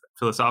kind of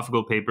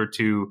philosophical paper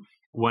to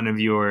one of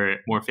your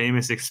more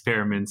famous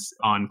experiments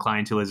on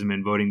clientelism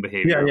and voting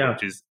behavior,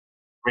 which is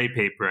a great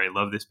paper. I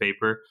love this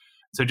paper.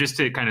 So just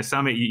to kind of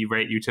sum it,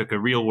 you took a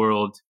real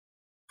world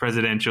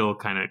presidential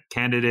kind of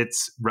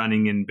candidates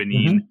running in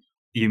Benin. Mm-hmm.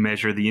 You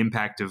measure the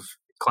impact of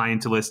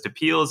clientelist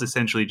appeals,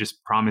 essentially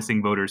just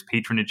promising voters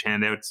patronage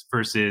handouts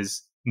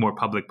versus more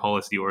public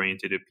policy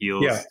oriented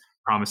appeals. Yeah.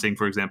 Promising,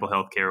 for example,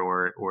 healthcare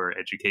or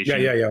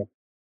education. Yeah.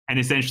 And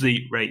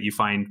essentially, right, you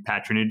find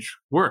patronage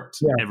worked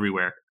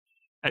everywhere.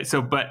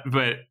 So, but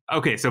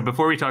okay. So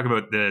before we talk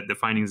about the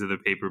findings of the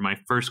paper, my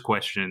first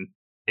question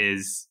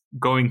is,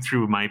 going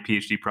through my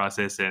PhD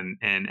process and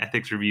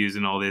ethics reviews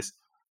and all this,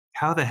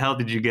 how the hell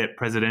did you get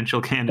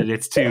presidential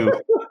candidates to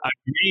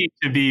agree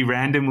to be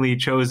randomly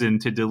chosen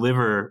to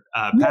deliver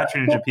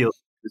patronage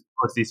appeals to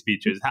policy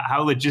speeches?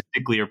 How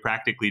logistically or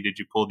practically did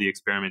you pull the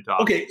experiment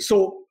off? Okay,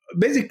 so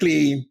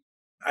basically,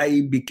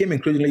 I became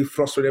increasingly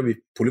frustrated with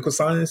political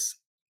science,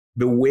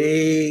 the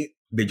way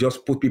they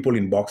just put people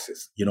in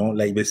boxes,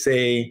 like they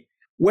say,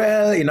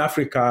 well, in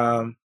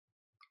Africa,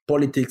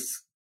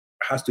 politics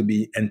has to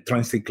be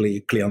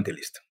intrinsically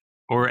clientelist.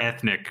 Or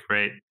ethnic,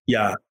 right?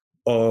 Yeah,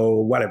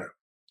 or whatever,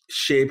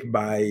 shaped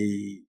by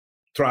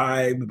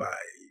tribe, by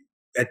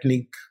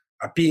ethnic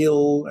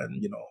appeal,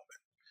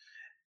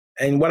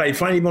 and what I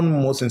find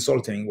even most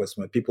insulting was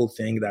when people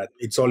think that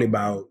it's all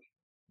about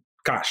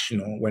cash,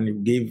 when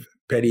you give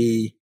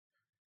petty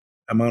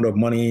amount of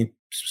money,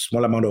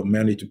 small amount of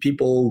money to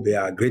people, they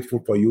are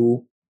grateful for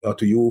you or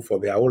to you for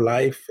their whole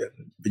life,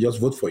 and they just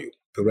vote for you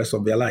the rest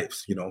of their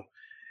lives,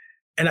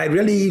 And I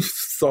really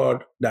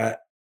thought that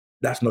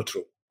that's not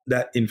true.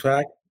 That in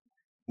fact,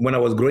 when I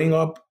was growing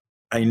up,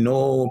 I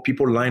know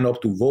people line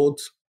up to vote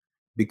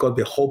because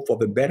they hope for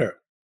the better.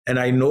 And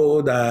I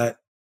know that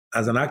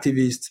as an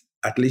activist,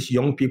 at least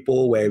young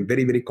people were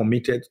very, very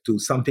committed to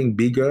something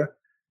bigger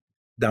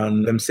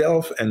than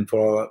themselves and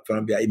for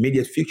their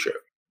immediate future.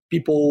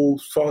 People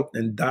fought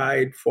and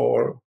died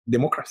for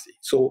democracy.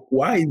 So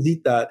why is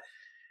it that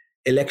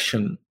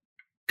election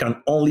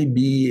can only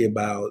be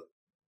about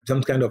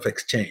some kind of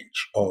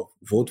exchange of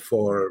vote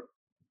for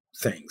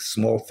things,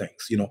 small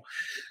things,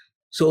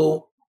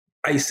 So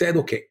I said,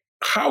 okay,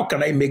 how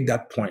can I make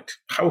that point?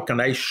 How can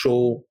I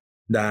show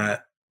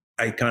that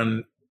I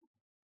can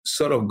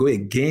sort of go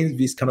against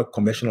this kind of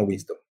conventional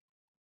wisdom?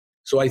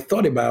 So I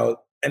thought about,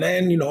 and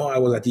then, I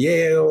was at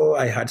Yale.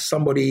 I had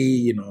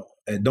somebody,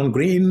 Don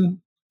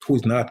Green, who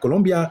is now at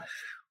Columbia,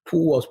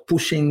 who was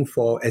pushing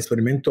for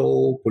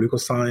experimental political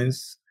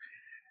science.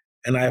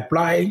 And I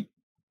applied.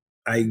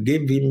 I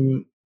gave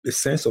him a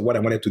sense of what I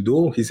wanted to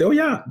do. He said, oh,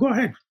 yeah, go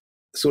ahead.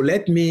 So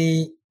let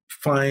me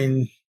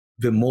find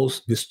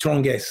the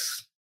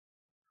strongest.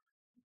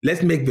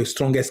 Let's make the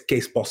strongest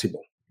case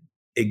possible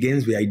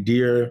against the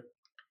idea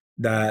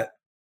that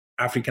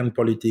African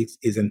politics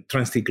is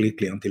intrinsically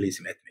clientelist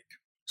and ethnic.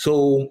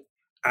 So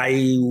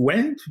I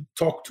went,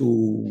 talked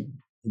to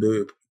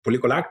the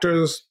political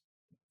actors,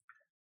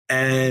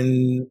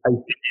 and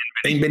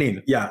in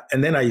Benin,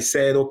 And then I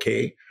said,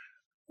 okay,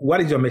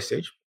 what is your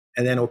message?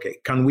 And then, okay,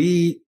 can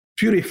we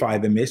purify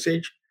the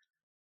message?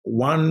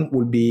 One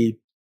will be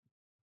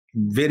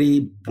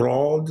very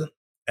broad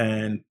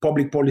and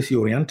public policy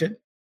oriented,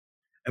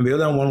 and the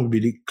other one will be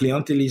the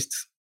clientelist,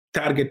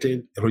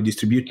 targeted,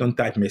 redistribution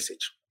type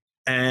message.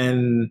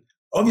 And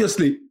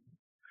obviously,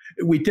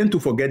 we tend to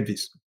forget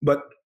this,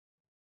 but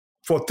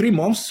for 3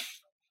 months,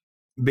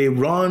 they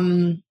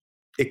run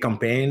a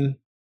campaign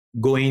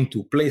going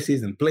to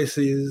places and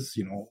places,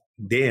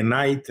 day and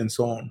night and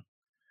so on.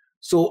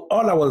 So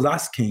all I was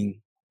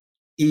asking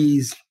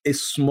is a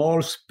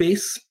small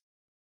space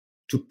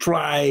to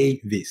try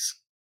this.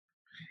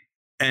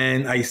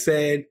 And I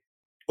said,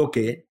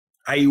 okay,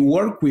 I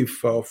work with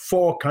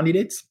 4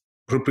 candidates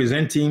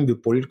representing the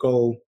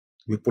political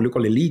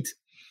elite,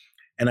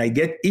 and I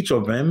get each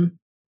of them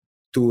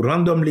to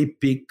randomly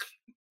pick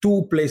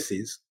 2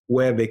 places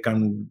where they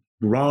can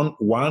run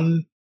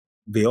one,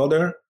 the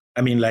other.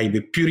 I mean, like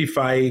the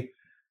purify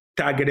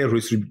targeted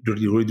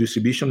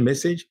redistribution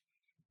message,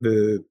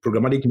 the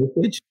programmatic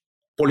message,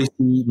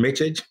 policy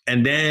message,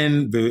 and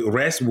then the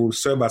rest will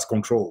serve as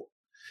control.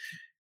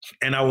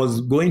 And I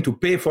was going to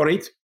pay for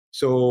it.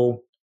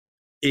 So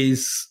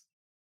it's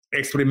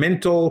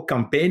experimental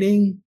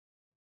campaigning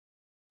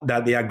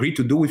that they agreed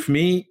to do with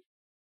me.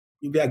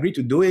 They agreed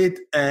to do it,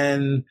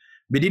 and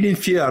they didn't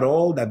fear at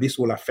all that this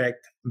will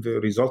affect the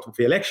result of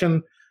the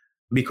election.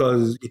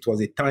 because it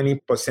was a tiny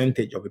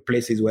percentage of the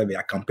places where they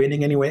are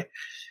campaigning anyway.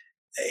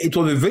 It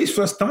was the very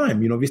first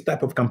time, this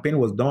type of campaign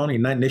was done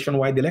in a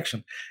nationwide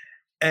election.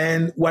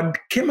 And what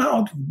came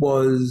out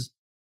was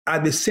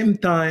at the same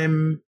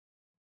time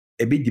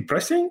a bit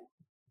depressing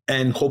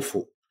and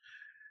hopeful.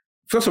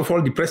 First of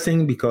all,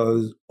 depressing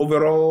because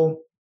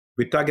overall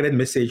the targeted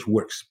message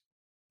works.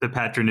 The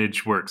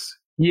patronage works.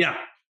 Yeah.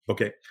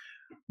 Okay.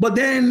 But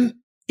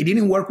then it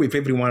didn't work with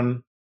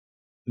everyone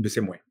in the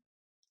same way.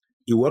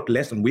 It worked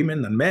less on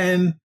women and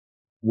men,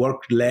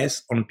 worked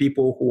less on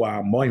people who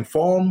are more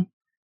informed,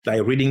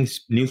 like reading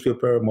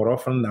newspaper more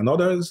often than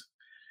others.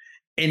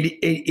 And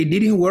it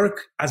didn't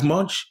work as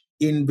much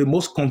in the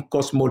most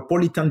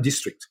cosmopolitan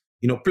district,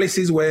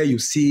 places where you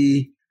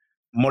see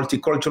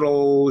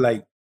multicultural,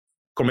 like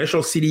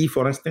commercial city,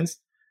 for instance.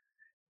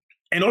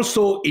 And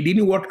also it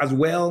didn't work as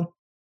well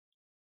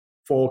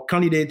for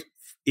candidates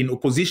in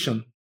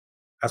opposition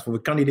as for the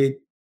candidate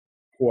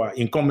who are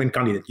incumbent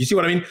candidates. You see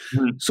what I mean?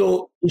 Mm-hmm.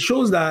 So it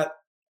shows that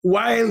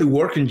while it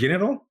works in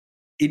general,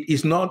 it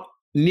is not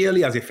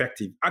nearly as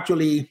effective.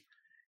 Actually,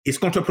 it's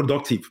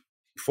counterproductive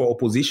for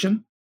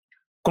opposition,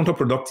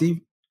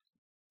 counterproductive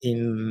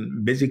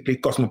in basically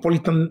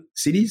cosmopolitan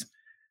cities,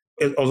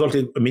 it's also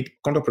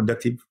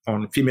counterproductive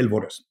on female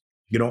voters,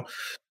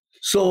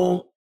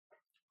 So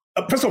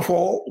first of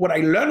all, what I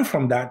learned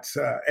from that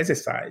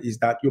exercise is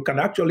that you can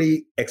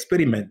actually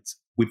experiment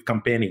with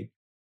campaigning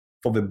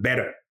for the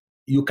better.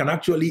 You can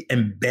actually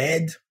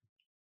embed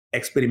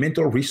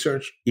experimental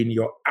research in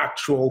your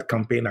actual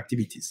campaign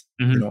activities,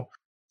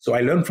 So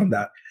I learned from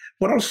that.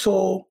 But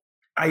also,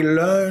 I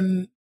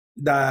learned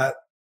that,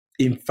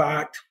 in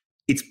fact,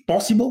 it's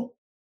possible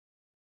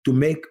to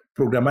make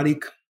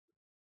programmatic,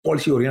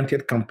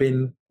 policy-oriented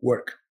campaign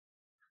work.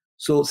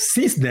 So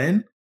since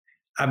then,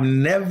 I've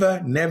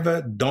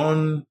never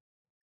done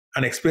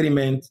an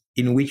experiment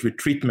in which the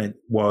treatment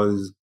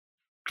was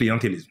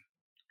clientelism.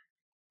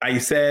 I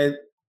said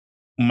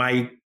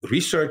my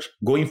research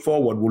going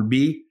forward will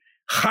be,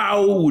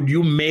 how would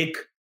you make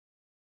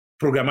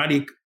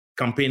programmatic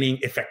campaigning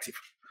effective?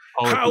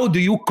 How do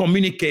you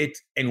communicate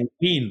and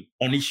win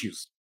on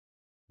issues?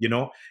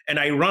 And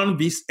I ran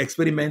this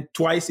experiment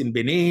twice in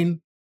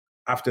Benin.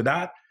 After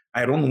that,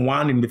 I ran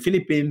one in the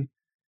Philippines.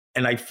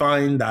 And I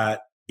find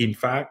that, in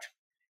fact,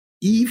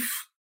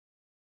 if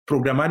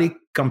programmatic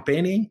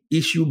campaigning,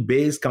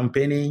 issue-based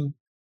campaigning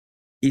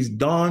is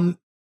done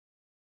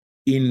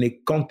in the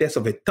context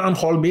of a town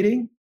hall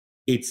meeting,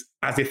 it's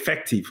as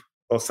effective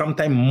or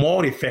sometimes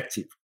more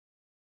effective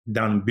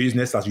than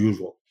business as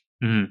usual.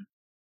 Mm-hmm.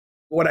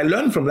 What I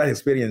learned from that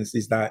experience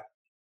is that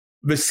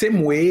the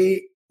same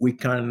way we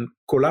can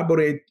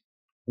collaborate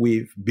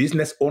with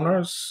business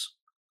owners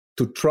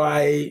to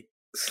try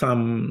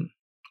some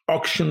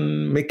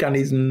auction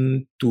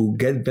mechanism to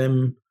get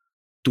them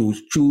to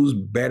choose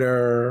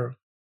better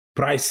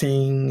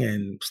pricing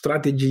and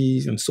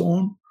strategies and so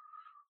on,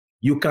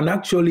 you can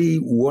actually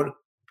work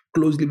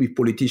closely with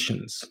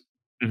politicians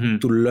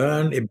to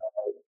learn about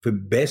the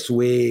best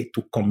way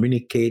to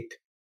communicate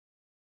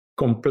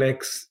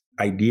complex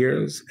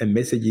ideas and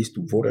messages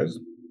to voters.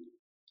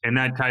 And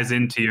that ties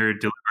into your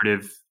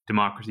deliberative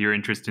democracy, your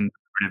interest in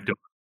deliberative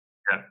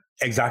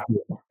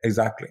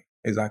democracy.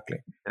 Exactly.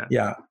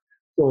 Yeah.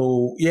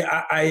 So,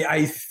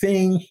 I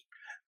think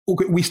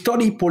we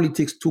study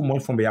politics too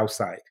much from the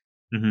outside,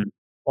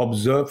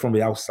 observe from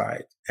the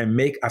outside, and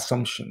make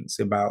assumptions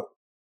about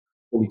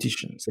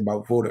politicians,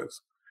 about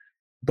voters.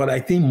 But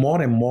I think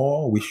more and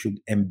more we should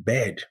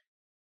embed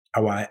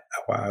our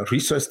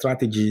research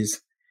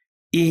strategies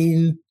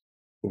in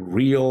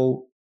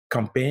real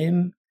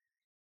campaign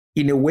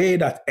in a way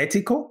that's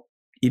ethical,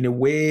 in a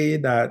way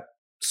that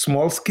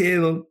small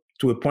scale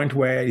to a point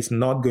where it's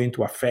not going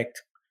to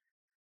affect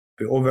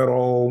the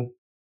overall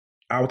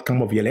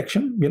outcome of the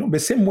election. The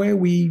same way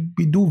we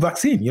do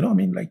vaccine,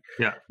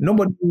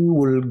 nobody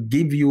will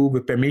give you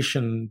the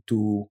permission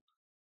to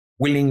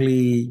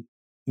willingly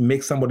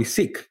make somebody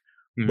sick,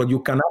 but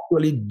you can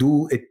actually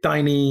do a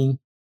tiny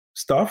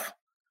stuff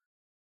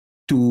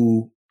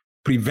to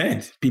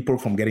prevent people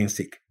from getting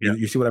sick. Yeah.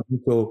 You see what I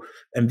mean? So,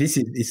 and this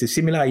is a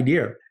similar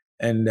idea.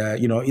 And,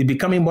 it's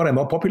becoming more and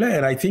more popular.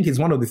 And I think it's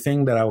one of the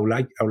things that I would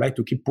like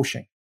to keep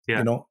pushing,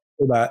 so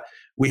that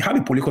we have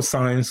a political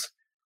science,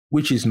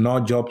 which is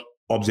not just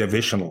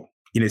observational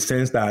in a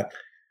sense that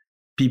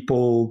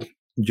people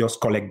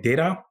just collect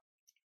data,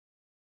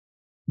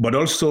 but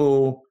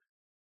also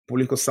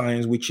political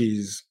science, which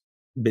is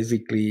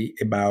basically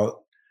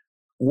about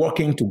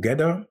working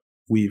together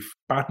with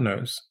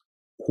partners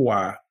who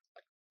are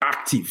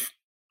active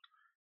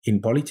in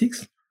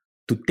politics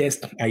to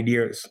test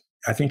ideas.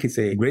 I think it's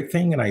a great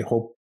thing, and I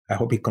hope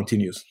it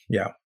continues.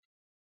 Yeah.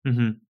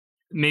 Mm-hmm.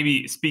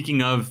 Maybe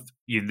speaking of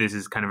you, this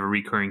is kind of a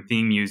recurring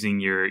theme, using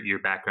your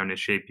background to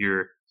shape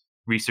your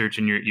research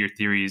and your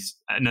theories.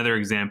 Another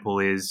example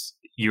is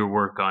your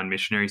work on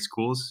missionary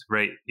schools,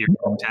 right? Your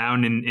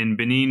hometown in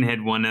Benin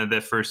had one of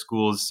the first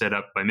schools set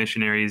up by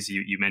missionaries.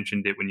 You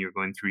mentioned it when you were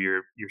going through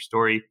your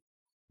story.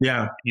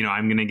 Yeah.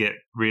 I'm going to get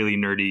really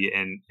nerdy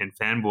and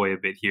fanboy a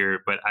bit here,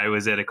 but I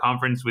was at a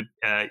conference with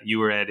you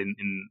were at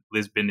in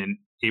Lisbon in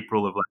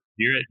April of last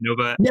year at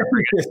Nova.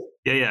 Yes.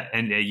 Yeah.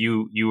 And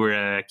you were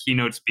a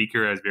keynote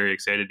speaker. I was very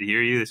excited to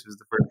hear you. This was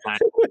the first time.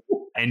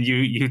 And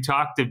you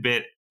talked a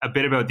bit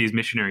about these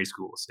missionary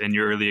schools and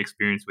your early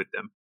experience with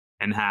them,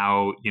 and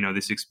how,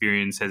 this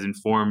experience has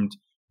informed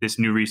this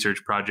new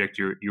research project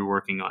you're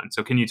working on.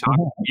 So can you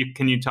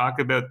talk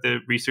about the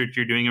research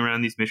you're doing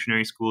around these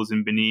missionary schools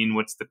in Benin?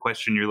 What's the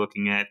question you're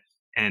looking at,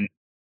 and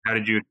how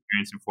did your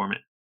experience inform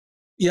it?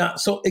 Yeah.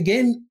 So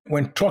again,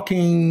 when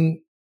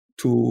talking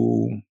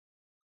to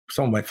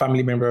some of my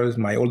family members,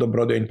 my older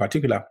brother in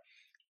particular,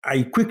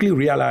 I quickly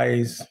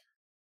realized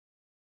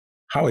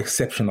how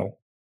exceptional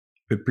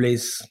the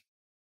place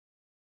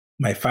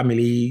my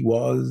family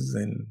was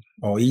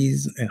or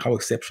is, and how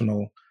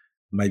exceptional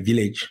my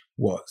village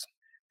was.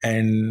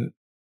 And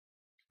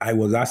I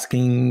was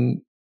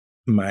asking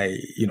we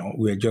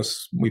were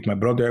just with my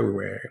brother, we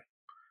were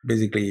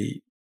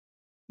basically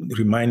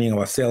reminding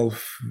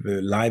ourselves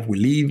the life we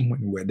lived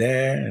when we were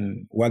there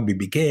and what we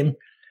became.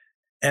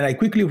 And I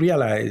quickly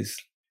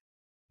realized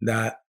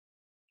that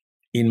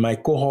in my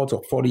cohort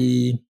of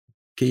 40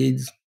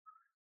 kids,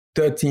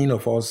 13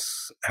 of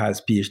us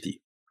has PhD.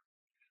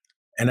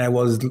 And I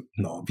was,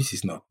 no, this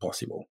is not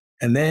possible.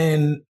 And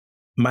then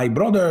my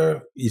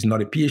brother is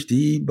not a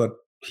PhD, but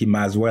he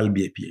might as well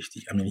be a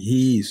PhD. I mean,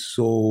 he is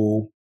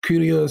so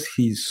curious.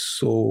 He's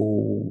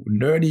so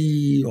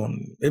nerdy on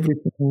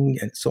everything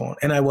and so on.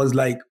 And I was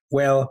like,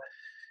 well,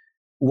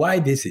 why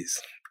this is?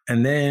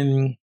 And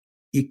then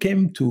it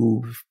came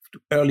to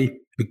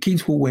the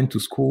kids who went to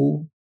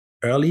school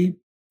early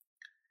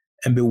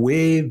and the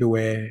way they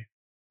were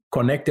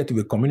connected to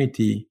the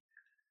community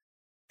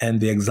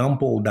and the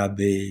example that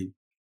they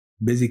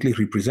basically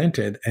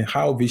represented, and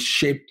how this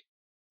shaped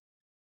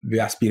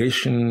the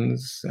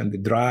aspirations and the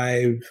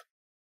drive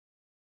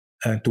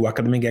to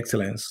academic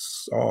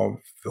excellence of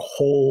the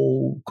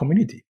whole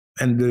community.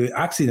 And the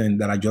accident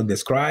that I just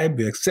described,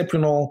 the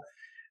exceptional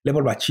level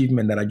of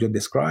achievement that I just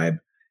described,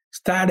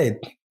 started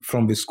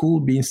from the school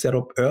being set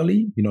up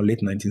early,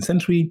 late 19th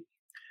century,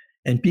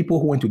 and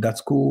people who went to that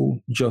school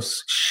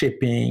just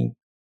shaping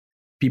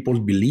people's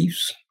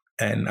beliefs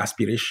and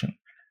aspiration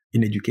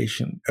in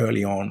education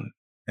early on.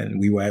 And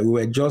we were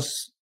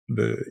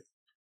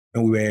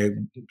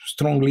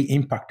strongly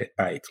impacted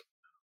by it.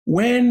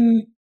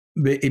 When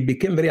it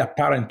became very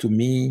apparent to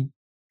me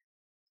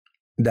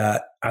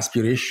that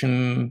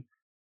aspiration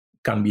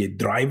can be a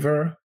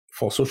driver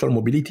for social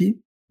mobility,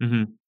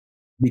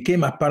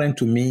 became apparent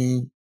to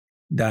me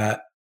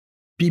that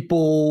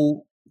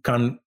people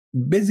can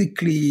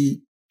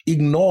basically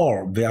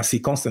ignore their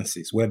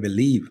circumstances where they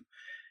live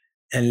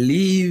and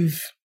live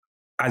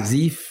as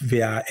if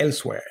they are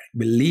elsewhere,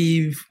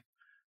 believe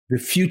the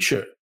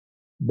future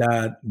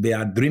that they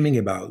are dreaming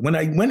about. When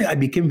I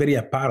became very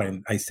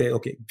apparent, I said,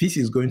 okay, this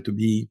is going to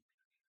be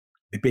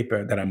a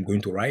paper that I'm going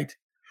to write.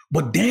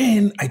 But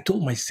then I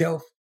told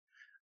myself,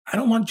 I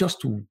don't want just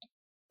to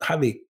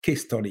have a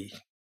case study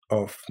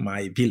of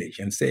my village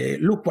and say,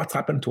 look what's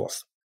happened to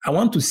us. I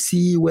want to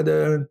see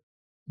whether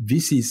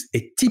this is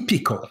a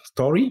typical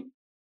story,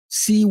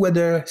 see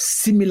whether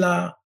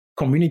similar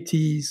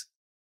communities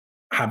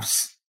have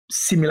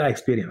similar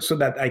experience, so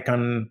that I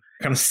can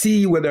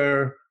see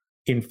whether,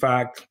 in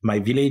fact, my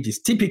village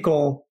is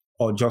typical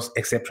or just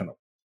exceptional.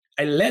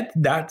 I led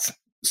that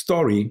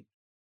story.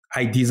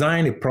 I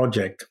designed a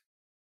project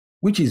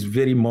which is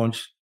very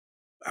much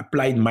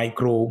applied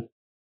micro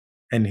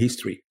and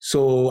history.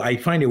 So I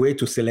find a way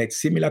to select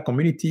similar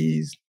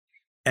communities,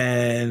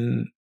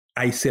 and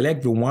I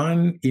select the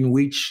one in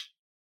which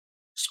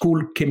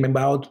school came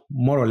about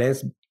more or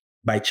less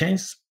by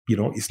chance.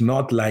 It's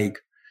not like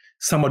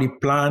somebody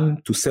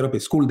planned to set up a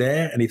school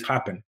there and it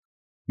happened.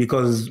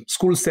 Because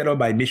schools set up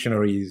by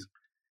missionaries,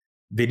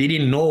 they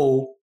didn't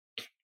know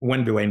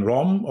when they were in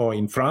Rome or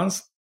in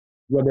France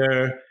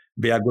whether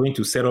they are going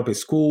to set up a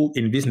school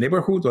in this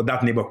neighborhood or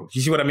that neighborhood.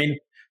 You see what I mean?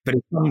 There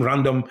is some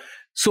random.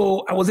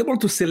 So I was able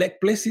to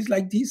select places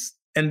like this.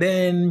 And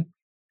then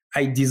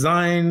I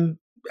designed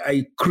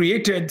a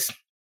research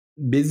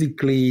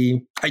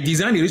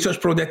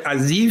project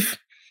as if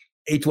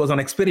it was an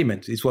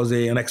experiment. It was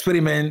an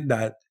experiment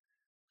that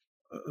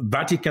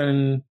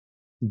Vatican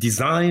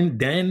designed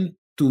then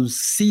to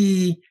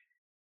see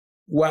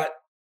what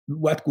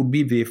could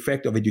be the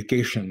effect of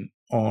education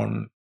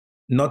on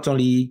not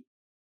only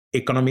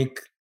economic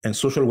and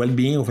social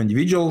well-being of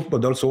individuals,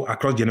 but also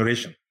across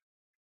generations.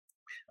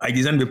 I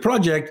designed the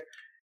project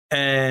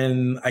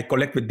and I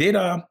collected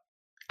data,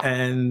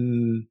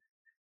 and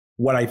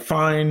what I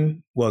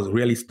find was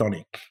really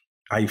stunning.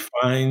 I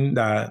find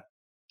that,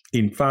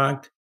 in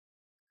fact,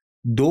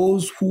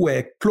 those who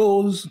were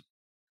close,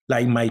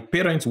 like my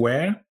parents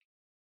were,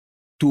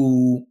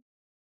 to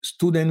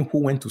students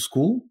who went to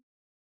school,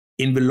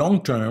 in the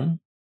long term,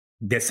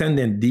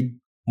 descendants did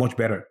much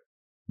better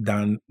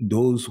than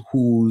those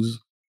whose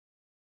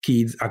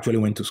kids actually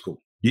went to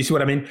school. You see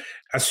what I mean?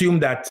 Assume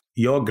that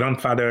your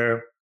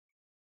grandfather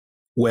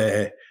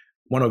were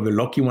one of the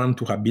lucky ones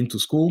to have been to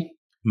school.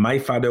 My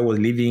father was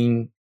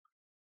living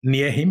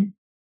near him.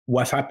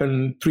 What's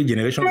happened 3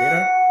 generations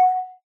later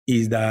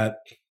is that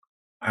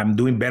I'm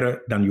doing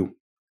better than you,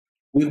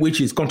 which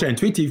is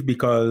counterintuitive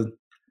because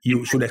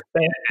you should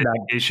expect that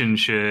education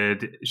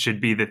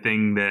should be the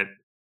thing that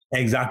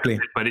exactly.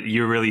 But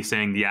you're really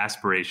saying the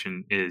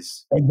aspiration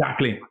is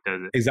exactly.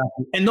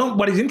 And no,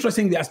 what is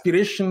interesting, the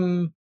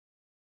aspiration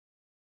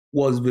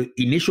was the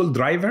initial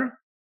driver,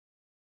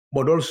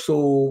 but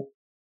also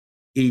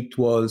it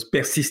was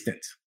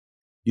persistent.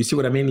 You see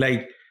what I mean?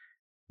 Like,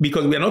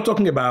 because we are not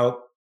talking about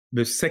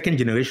the second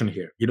generation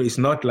here. It's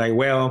not like,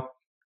 well,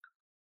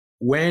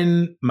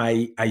 when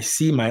I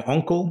see my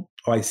uncle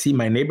or I see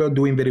my neighbor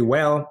doing very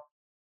well,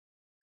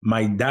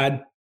 my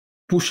dad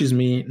pushes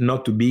me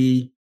not to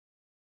be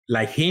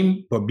like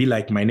him, but be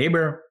like my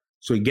neighbor.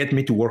 So it gets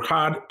me to work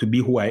hard to be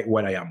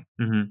what I am.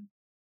 Mm-hmm.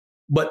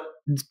 But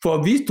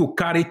for this to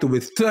carry to the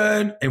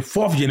 3rd and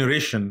 4th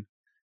generation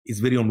is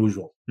very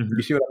unusual. Mm-hmm.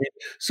 You see what I mean?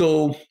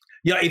 So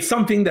yeah, it's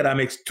something that I'm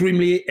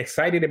extremely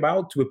excited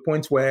about, to a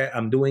point where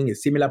I'm doing a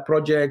similar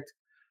project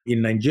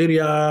in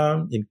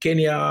Nigeria, in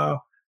Kenya,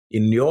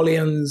 in New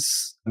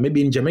Orleans,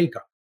 maybe in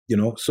Jamaica,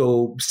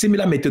 So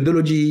similar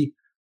methodology,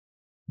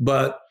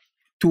 but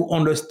to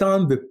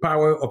understand the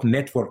power of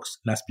networks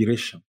and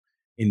aspiration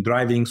in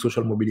driving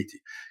social mobility.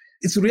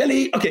 It's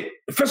really, okay,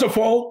 first of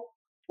all,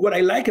 what I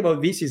like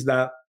about this is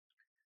that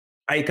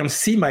I can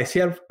see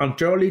myself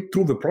entirely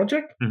through the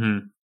project,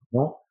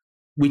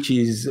 which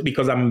is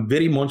because I'm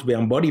very much the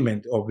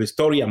embodiment of the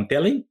story I'm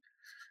telling.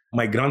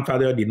 My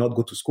grandfather did not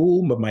go to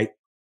school,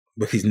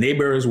 but his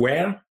neighbors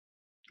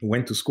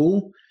went to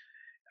school.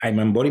 I'm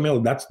embodiment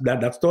of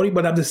that story.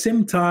 But at the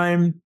same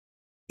time,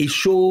 it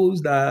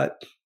shows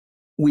that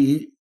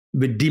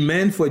the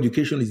demand for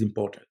education is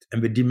important,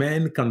 and the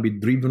demand can be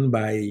driven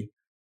by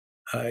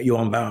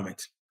your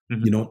environment.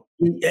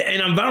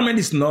 An environment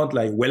is not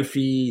like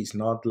wealthy. It's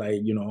not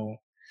like,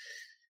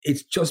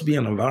 it's just be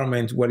an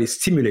environment where it's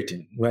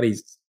stimulating,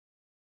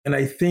 and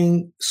I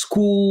think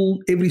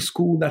every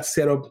school that's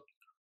set up,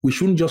 we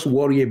shouldn't just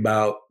worry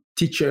about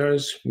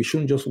teachers. We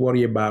shouldn't just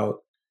worry about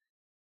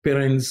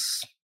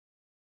parents,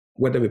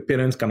 whether the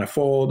parents can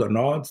afford or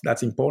not.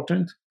 That's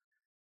important.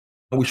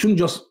 And we shouldn't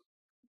just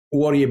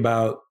worry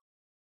about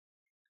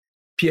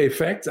peer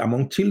effects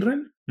among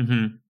children.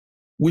 Mm-hmm.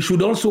 We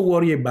should also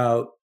worry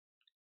about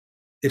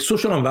a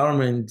social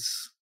environment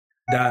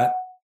that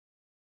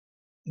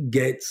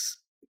gets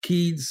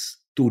kids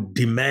to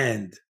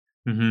demand,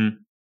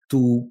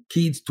 to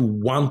kids to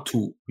want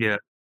to. Yeah.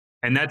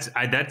 And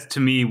that's to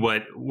me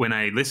when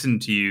I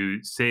listened to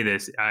you say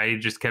this, I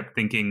just kept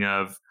thinking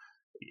of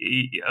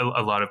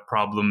a lot of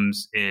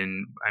problems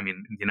the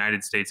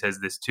United States has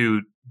this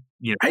too,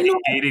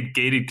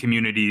 gated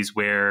communities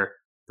where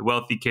the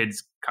wealthy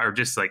kids are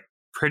just like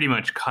pretty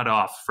much cut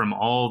off from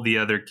all the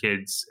other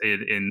kids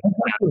in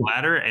the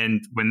ladder.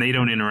 And when they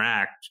don't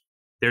interact,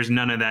 there's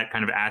none of that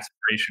kind of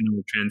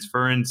aspirational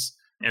transference.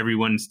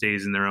 Everyone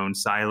stays in their own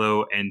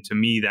silo. And to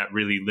me, that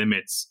really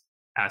limits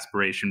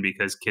aspiration,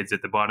 because kids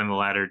at the bottom of the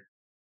ladder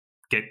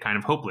get kind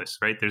of hopeless,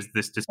 right? There's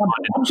this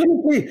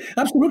despondent.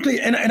 Absolutely.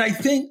 And I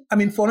think,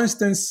 for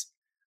instance,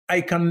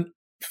 I can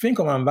think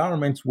of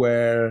environments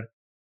where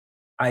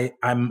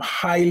I'm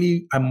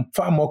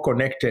far more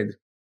connected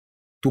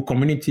to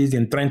communities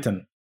in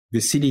Trenton, the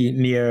city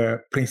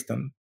near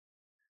Princeton,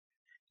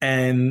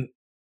 and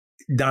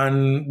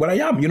than where I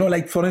am.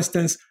 Like, for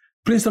instance,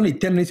 Princeton is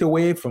 10 minutes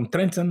away from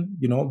Trenton,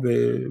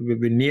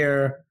 the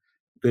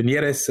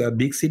nearest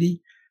big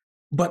city,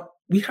 but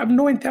we have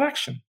no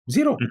interaction,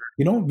 zero.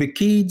 The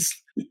kids,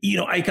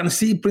 I can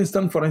see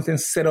Princeton, for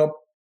instance, set up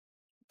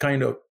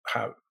kind of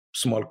have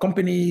small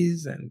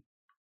companies and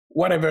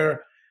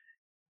whatever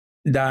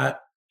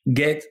that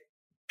get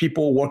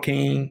people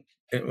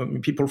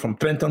from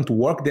Trenton to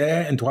work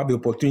there and to have the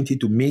opportunity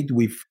to meet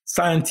with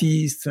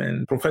scientists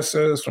and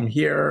professors from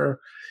here.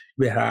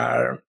 There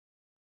are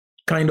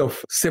kind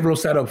of several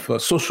set of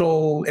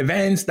social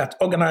events that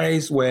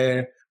organize,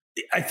 where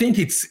I think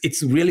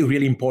it's really,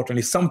 really important.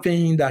 It's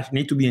something that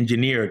needs to be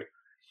engineered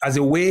as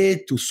a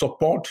way to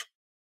support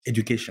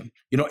education.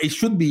 It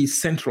should be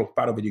central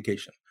part of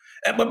education.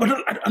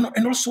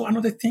 And also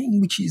another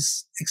thing which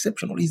is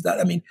exceptional is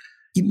that,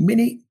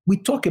 we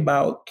talk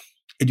about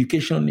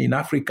education in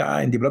Africa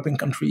and developing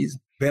countries.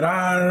 There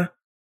are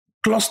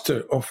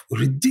clusters of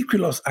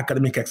ridiculous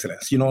academic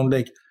excellence.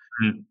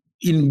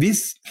 In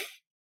this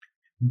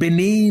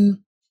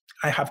Benin,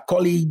 I have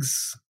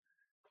colleagues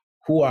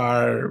who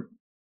are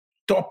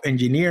top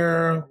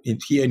engineer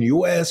here in the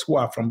US who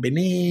are from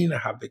Benin. I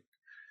have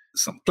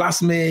some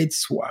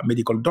classmates who are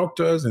medical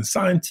doctors and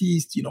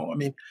scientists.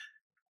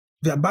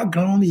 Their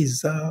background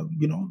is,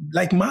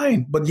 like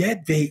mine, but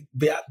yet they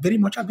are very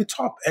much at the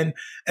top. And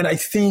I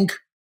think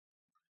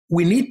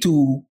we need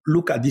to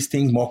look at these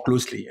things more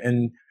closely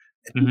and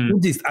do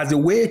this as a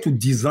way to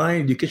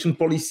design education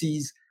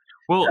policies.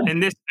 Well,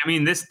 and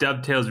this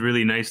dovetails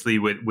really nicely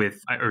with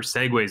or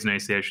segues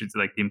nicely, I should say,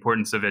 like the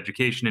importance of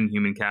education and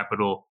human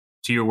capital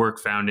to your work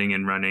founding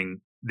and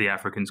running the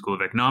African School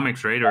of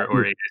Economics, right?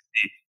 Or ASE.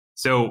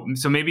 So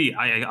maybe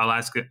I'll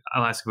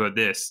ask about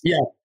this. Yeah.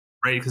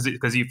 Right.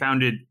 Because you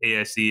founded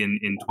ASE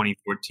in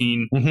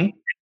 2014,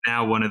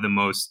 now one of the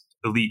most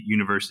elite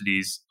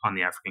universities on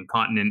the African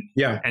continent.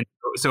 Yeah. And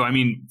so, I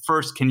mean,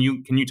 first, can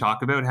you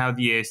talk about how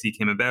the ASE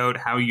came about,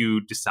 how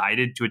you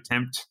decided to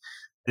attempt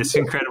this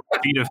incredible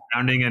feat of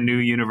founding a new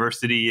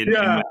university?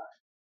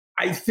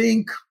 I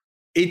think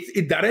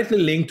it directly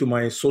linked to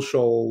my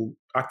social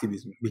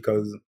activism,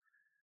 because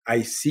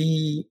I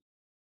see,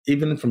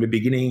 even from the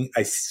beginning,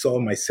 I saw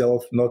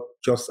myself not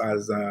just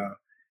as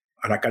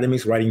an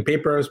academic writing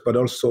papers, but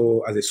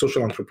also as a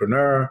social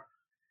entrepreneur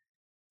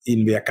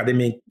in the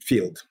academic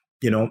field,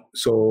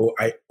 So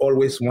I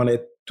always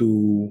wanted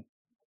to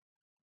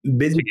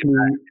basically,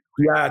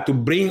 to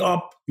bring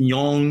up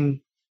young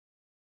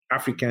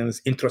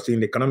Africans interested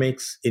in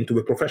economics into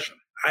the profession.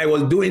 I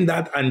was doing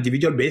that on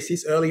individual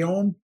basis early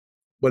on,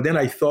 but then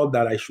I thought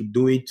that I should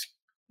do it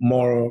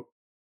more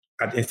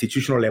at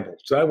institutional level.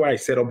 So that's why I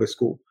set up the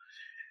school.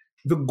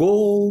 The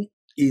goal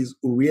is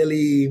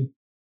really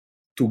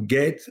to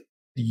get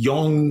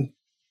young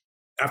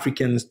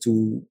Africans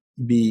to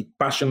be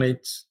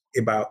passionate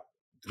about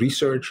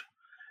research,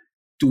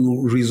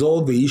 to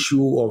resolve the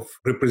issue of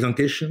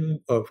representation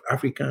of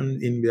African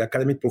in the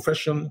academic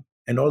profession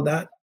and all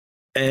that.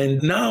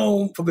 And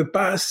now, for the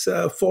past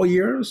 4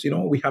 years,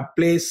 we have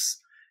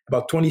placed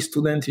about 20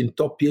 students in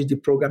top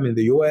PhD program in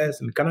the US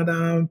and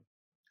Canada.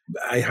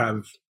 I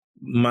have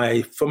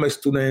my former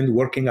student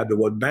working at the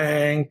World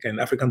Bank and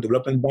African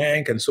Development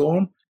Bank and so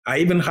on. I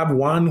even have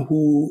one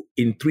who,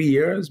 in 3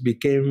 years,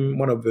 became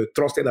one of the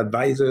trusted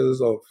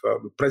advisors of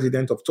the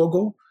president of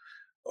Togo.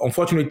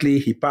 Unfortunately,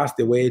 he passed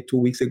away 2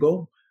 weeks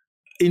ago.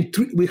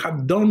 We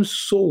have done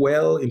so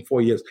well in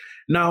 4 years.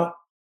 Now,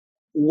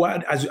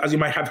 as you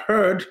might have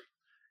heard,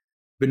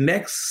 the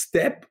next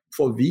step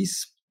for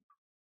this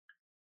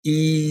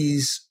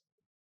is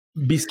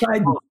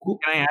beside. Can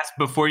I ask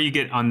before you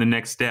get on the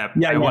next step?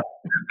 Yeah, I'll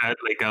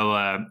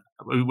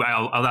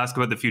ask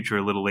about the future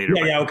a little later.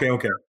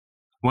 Okay.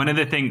 One of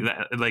the things,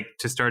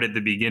 to start at the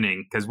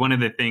beginning, because one of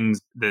the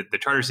things that the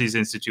Charter Cities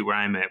Institute, where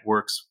I'm at,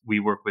 we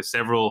work with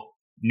several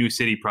new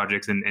city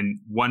projects, and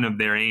one of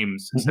their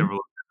aims, several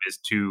of them, is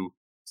to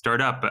start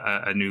up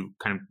a new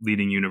kind of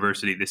leading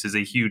university. This is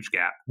a huge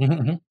gap.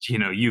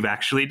 You've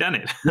actually done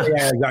it.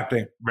 Yeah,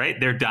 exactly. Right?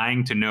 They're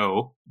dying to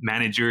know,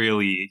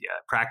 managerially,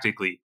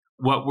 practically,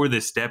 what were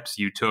the steps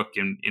you took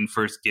in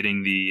first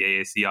getting the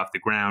ASE off the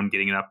ground,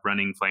 getting it up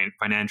running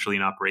financially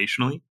and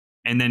operationally?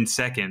 And then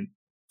second,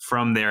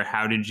 from there,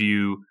 how did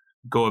you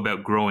go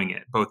about growing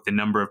it, both the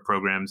number of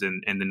programs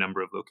and the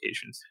number of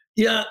locations?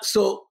 Yeah,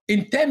 so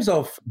in terms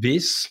of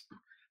this,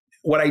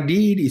 what I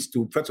did is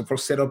to, first of all,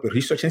 set up a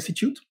research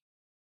institute.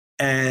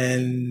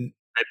 And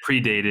that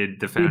predated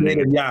the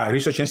founding.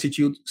 Research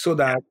institute, so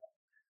that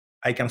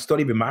I can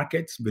study the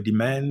market, the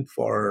demand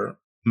for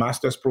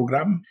master's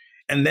program,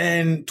 and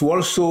then to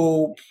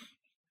also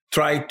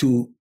try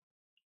to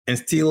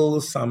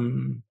instill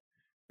some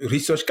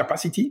research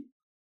capacity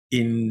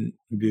in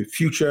the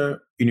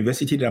future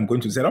university that I'm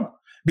going to set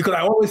up. Because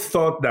I always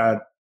thought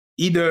that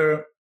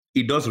either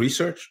it does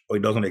research or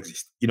it doesn't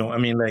exist.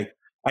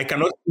 I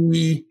cannot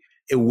see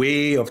a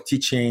way of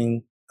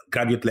teaching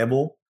graduate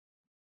level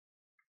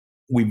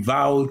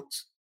without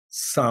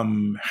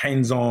some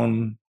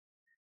hands-on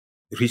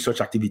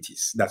research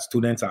activities that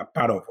students are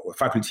part of or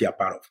faculty are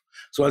part of.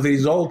 So as a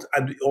result,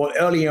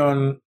 early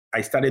on,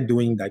 I started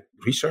doing that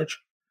research.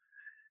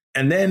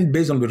 And then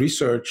based on the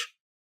research,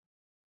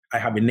 I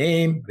have a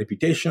name,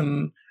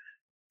 reputation,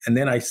 and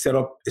then I set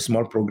up a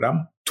small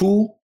program.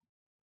 2,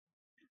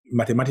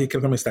 mathematics,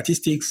 economic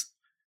statistics,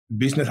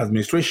 business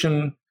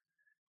administration.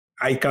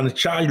 I can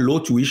charge low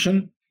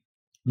tuition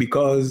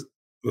because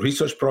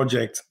research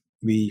projects,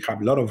 we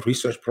have a lot of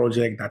research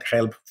projects that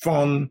help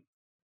fund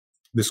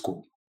the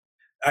school.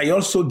 I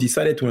also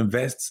decided to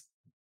invest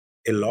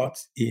a lot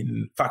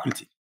in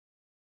faculty,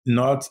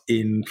 not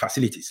in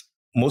facilities.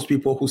 Most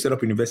people who set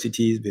up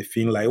universities, they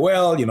feel like,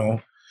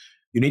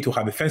 you need to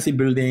have a fancy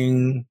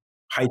building,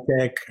 high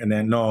tech, and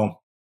then no.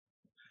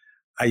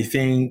 I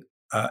think,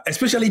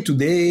 especially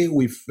today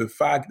with the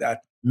fact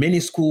that many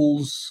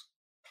schools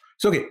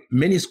have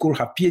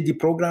PhD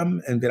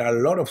program, and there are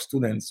a lot of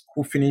students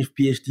who finish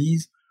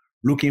PhDs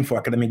looking for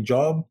academic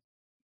job.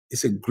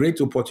 It's a great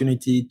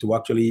opportunity to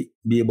actually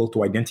be able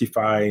to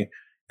identify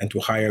and to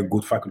hire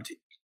good faculty.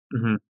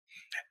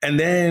 And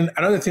then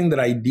another thing that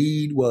I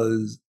did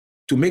was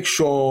to make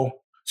sure,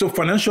 so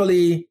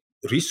financially,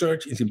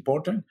 research is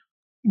important,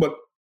 but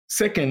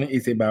second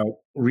is about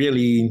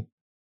really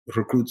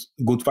recruit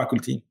good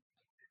faculty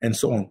and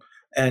so on.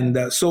 And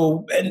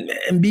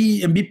and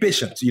be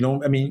patient,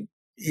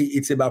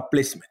 it's about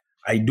placement.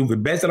 I do the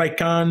best that I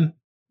can,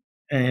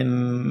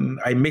 and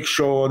I make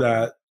sure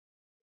that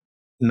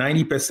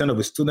 90% of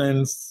the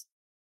students,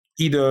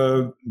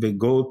 either they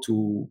go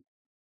to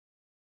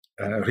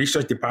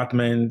research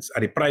departments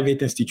at a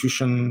private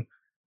institution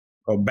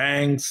or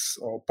banks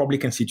or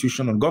public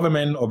institution or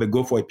government, or they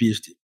go for a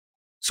PhD.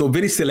 So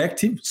very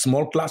selective,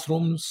 small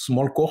classrooms,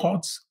 small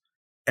cohorts,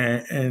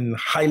 and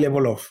high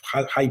level of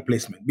high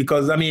placement.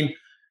 Because, I mean,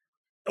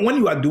 when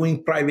you are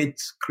doing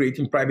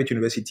creating private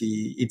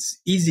university, it's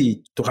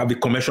easy to have a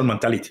commercial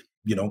mentality,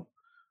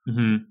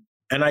 Mm-hmm.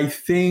 And I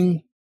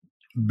think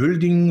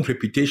building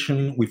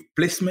reputation with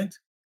placement,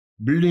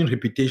 building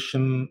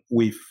reputation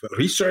with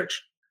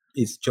research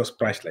is just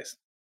priceless,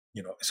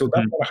 So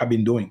that's what I have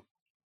been doing.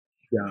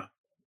 Yeah.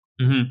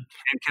 Mm-hmm.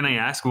 And can I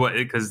ask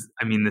because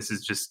I mean, this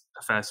is just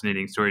a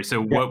fascinating story.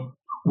 So what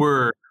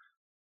were,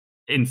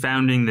 in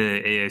founding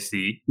the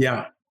ASE,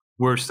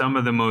 were some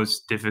of the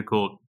most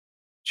difficult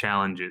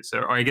challenges?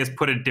 Or I guess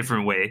put a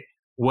different way,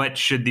 what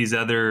should these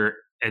other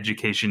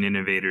education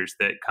innovators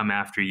that come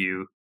after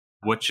you,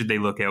 what should they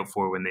look out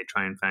for when they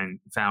try and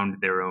found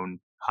their own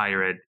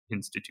higher ed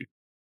institute?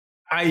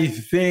 I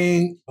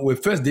think the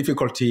first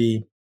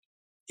difficulty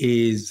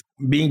is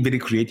being very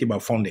creative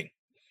about funding.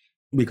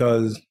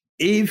 Because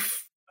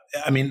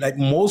like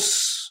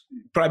most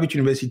private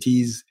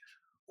universities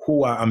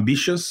who are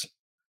ambitious,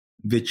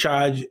 they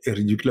charge a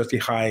ridiculously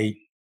high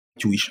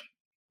tuition.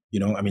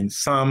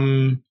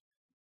 Some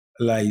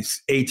like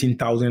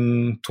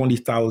 18,000,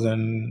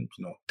 20,000,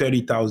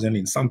 30,000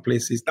 in some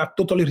places. That's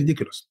totally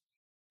ridiculous.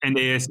 And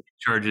ASE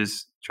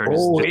charges.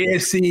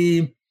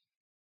 ASE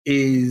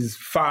is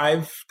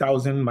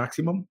 5,000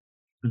 maximum,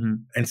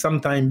 and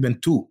sometimes even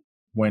 2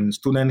 when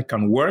students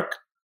can work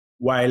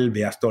while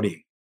they are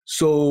studying.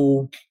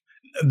 So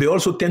they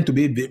also tend to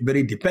be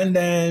very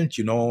dependent,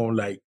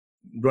 like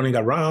running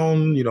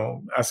around,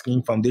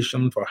 asking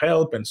foundation for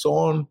help and so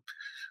on.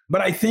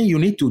 But I think you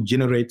need to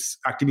generate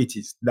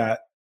activities that,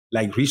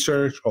 like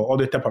research or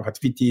other type of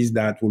activities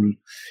that will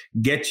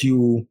get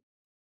you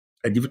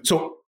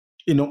so,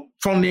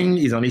 funding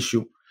is an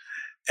issue.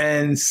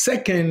 And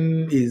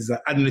second is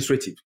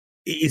administrative.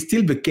 It's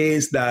still the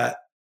case that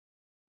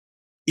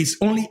it's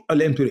only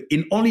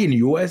in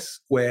US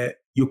where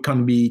you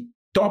can be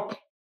top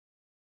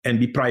and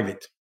be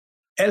private.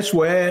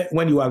 Elsewhere,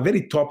 when you are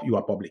very top, you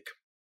are public.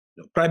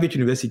 Private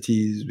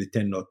universities, they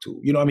tend not to.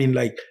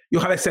 Like you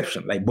have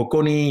exceptions, like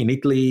Bocconi in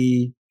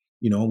Italy,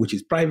 which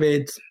is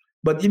private.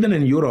 But even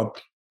in Europe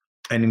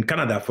and in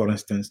Canada, for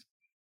instance,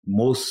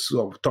 most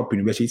of top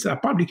universities are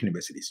public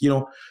universities,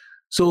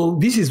 So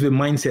this is the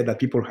mindset that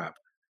people have.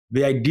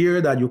 The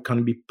idea that you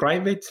can be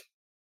private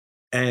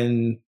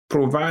and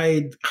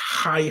provide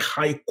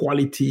high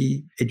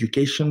quality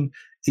education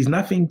is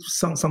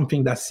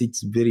something that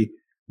sits very,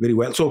 very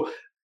well. So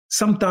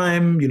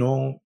sometimes,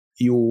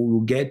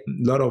 you get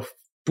a lot of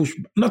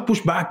not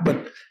pushback,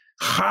 but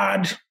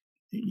hard,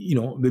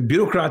 the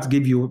bureaucrats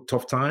give you a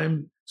tough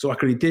time. So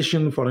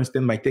accreditation, for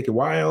instance, might take a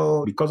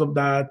while. Because of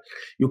that,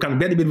 you can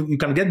get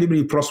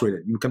very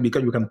frustrated.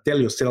 Because you can tell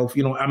yourself,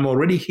 I'm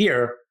already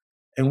here,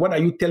 and what are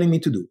you telling me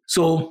to do?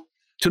 So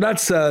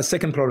that's a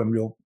second problem.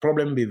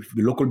 Problem with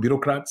the local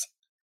bureaucrats,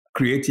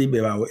 creative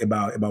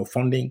about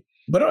funding.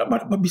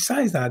 But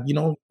besides that,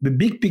 the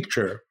big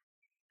picture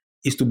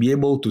is to be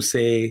able to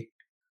say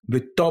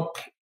the top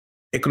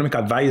economic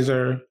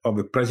advisor of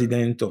the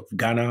president of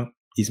Ghana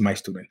is my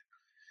student.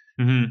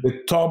 Mm-hmm.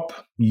 The top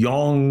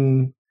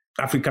young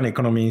African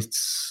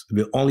economists,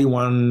 the only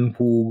one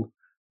who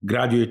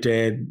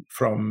graduated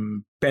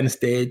from Penn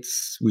State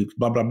with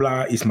blah, blah,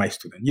 blah, is my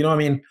student.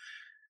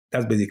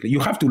 That's basically, you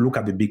have to look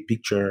at the big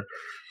picture.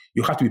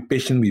 You have to be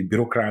patient with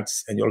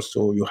bureaucrats, and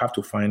also you have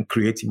to find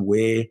creative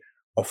way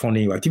of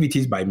funding your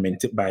activities by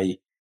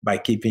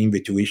keeping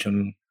the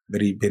tuition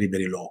very, very,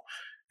 very low.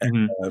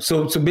 Mm-hmm.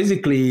 So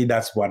basically,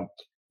 that's what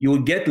you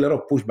will get a lot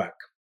of pushback.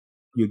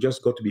 You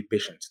just got to be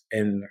patient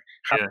and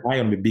have an eye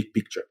on the big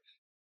picture.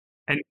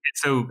 And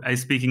so,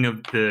 speaking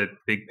of the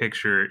big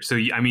picture, so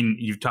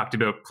you've talked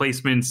about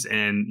placements,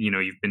 and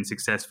you've been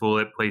successful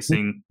at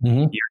placing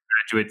your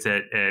graduates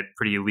at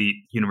pretty elite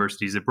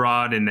universities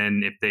abroad, and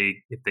then if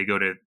they go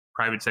to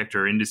private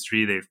sector or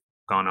industry, they've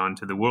gone on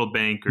to the World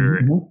Bank or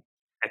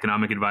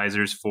economic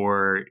advisors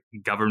for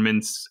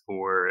governments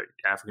or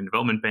African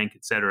Development Bank,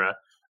 etc.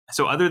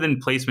 So, other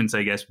than placements,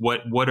 I guess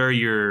what are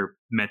your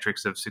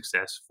metrics of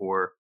success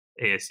for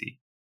ASE?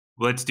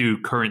 Let's do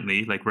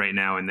currently, like right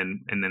now, and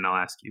then I'll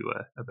ask you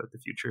about the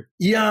future.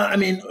 Yeah,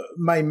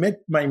 my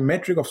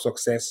metric of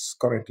success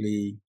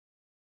currently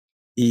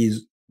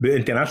is the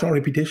international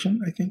reputation.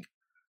 I think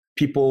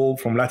people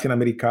from Latin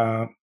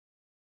America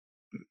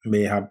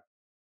may have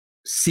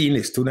seen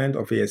a student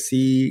of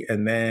ASE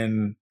and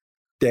then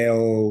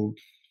they'll,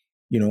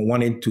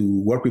 wanted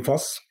to work with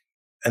us,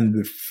 and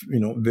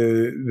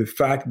the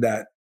fact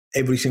that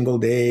every single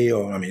day,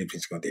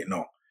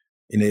 no.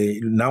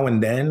 Now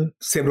and then,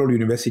 several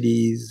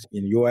universities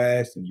in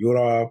US, in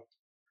Europe,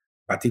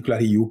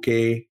 particularly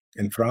UK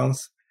and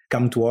France,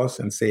 come to us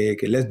and say,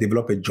 okay, let's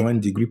develop a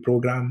joint degree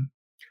program.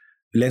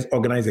 Let's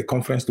organize a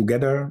conference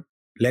together.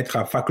 Let's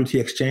have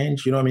faculty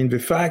exchange. The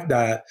fact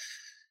that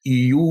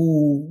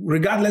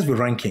regardless of the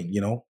ranking,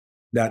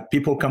 that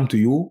people come to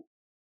you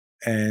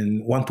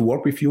and want to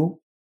work with you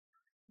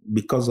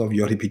because of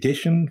your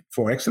reputation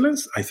for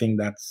excellence, I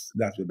think that's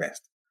the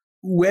best.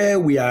 Where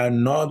we are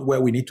not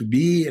where we need to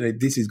be, and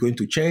this is going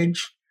to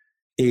change,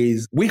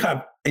 is we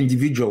have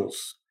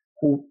individuals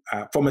who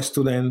are former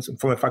students,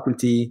 former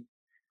faculty,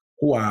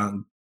 who are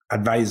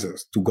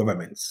advisors to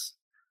governments.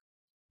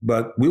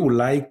 But we would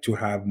like to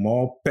have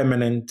more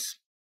permanent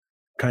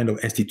kind of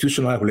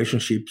institutional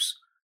relationships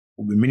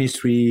with the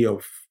Ministry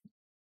of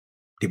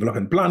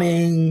Development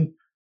Planning,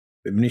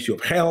 the Ministry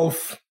of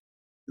Health,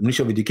 the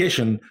Ministry of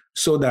Education,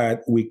 so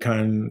that we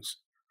can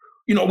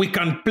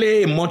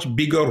play a much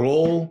bigger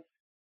role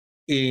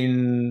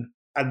in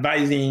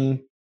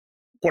advising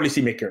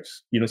policymakers.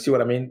 See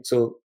what I mean?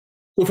 So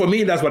for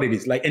me, that's what it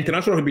is. Like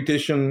international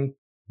reputation,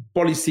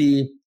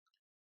 policy,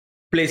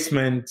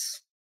 placement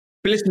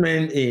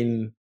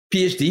in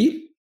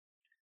PhD,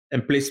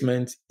 and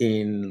placement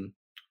in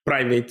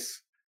private,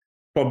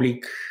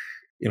 public,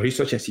 in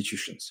research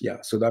institutions. Yeah.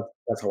 So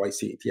that's how I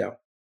see it. Yeah.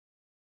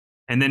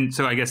 And then,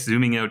 so I guess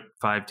zooming out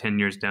 5-10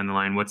 years down the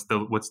line, what's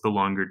the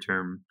longer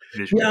term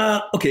vision?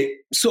 Yeah. Okay.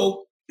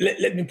 So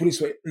let me put it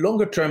this way.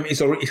 Longer term, it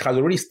has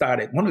already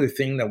started. One of the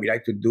things that we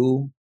like to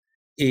do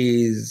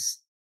is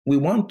we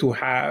want to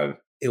have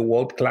a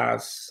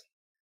world-class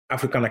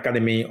African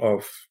Academy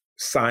of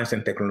Science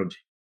and Technology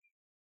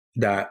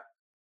that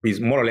is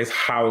more or less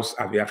housed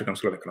at the African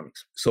School of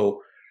Economics.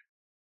 So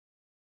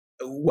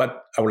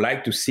what I would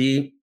like to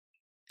see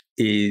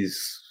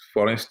is,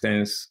 for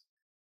instance,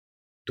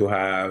 to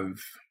have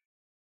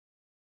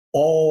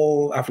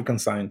all African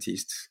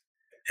scientists,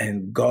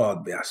 and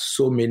God, there are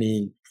so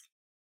many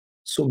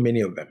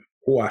of them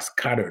who are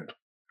scattered,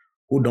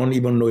 who don't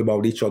even know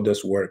about each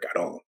other's work at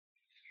all.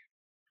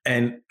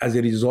 And as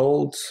a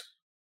result,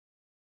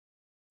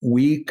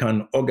 we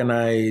can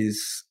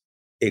organize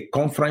a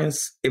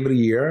conference every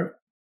year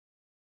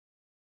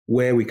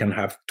where we can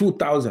have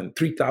 2,000,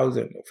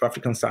 3,000 of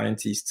African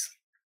scientists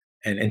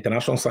and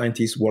international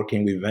scientists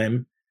working with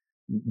them,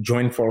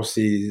 join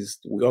forces.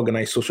 We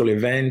organize social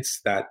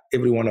events that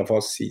every one of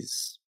us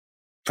is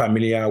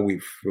familiar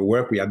with the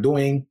work we are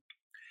doing.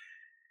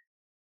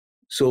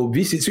 So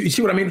you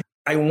see what I mean?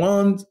 I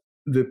want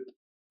the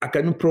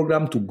academic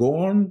program to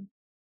go on,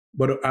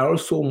 but I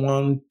also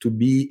want to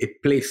be a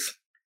place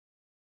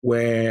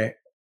where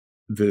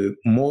the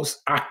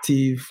most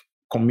active,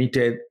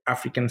 committed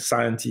African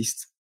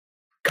scientists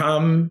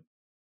come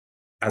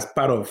as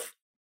part of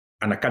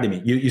an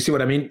academy. You see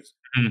what I mean?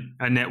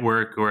 A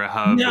network or a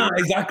hub. Yeah,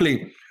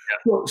 exactly.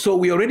 Yeah. So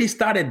we already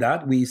started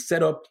that. We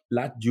set up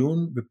last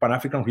June the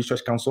Pan-African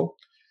Research Council.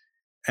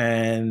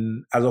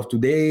 And as of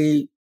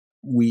today,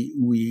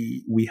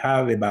 we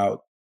have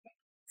about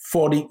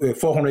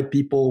 400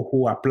 people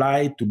who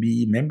apply to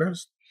be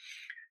members.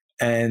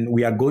 And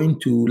we are going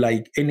to,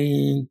 like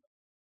any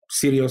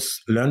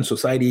serious learned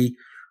society,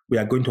 we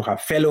are going to have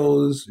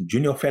fellows,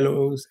 junior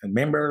fellows, and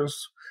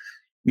members.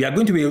 We are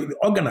going to be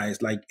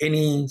organized like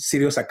any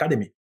serious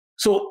academy.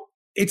 So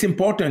it's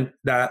important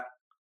that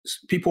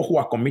people who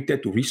are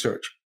committed to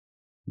research,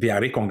 they are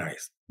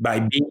recognized by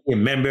being a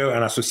member,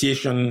 an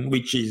association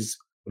which is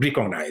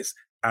recognized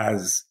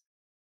as,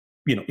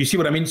 you see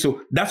what I mean?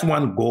 So that's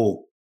one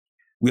goal.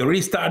 We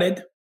already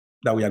started,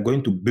 that we are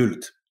going to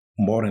build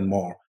more and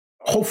more.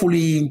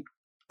 Hopefully,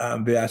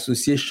 the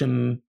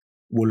association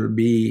will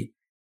be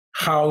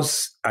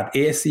housed at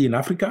ASC in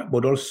Africa,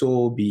 but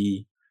also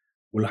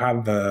will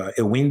have a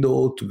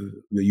window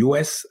to the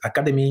US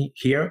Academy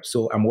here.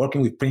 So I'm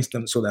working with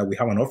Princeton so that we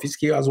have an office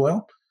here as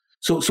well.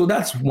 So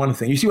that's one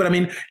thing. You see what I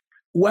mean?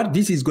 What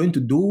this is going to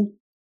do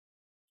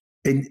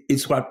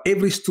is what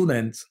every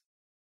student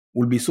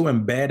will be so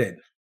embedded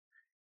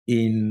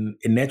in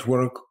a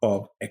network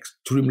of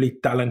extremely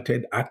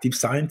talented, active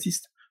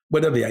scientists,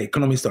 whether they are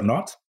economists or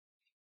not.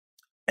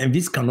 And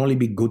this can only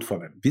be good for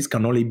them. This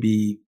can only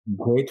be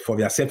great for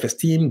their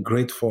self-esteem,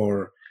 great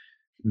for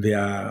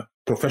their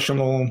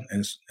professional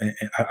and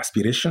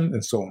aspiration,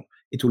 and so on.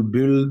 It will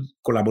build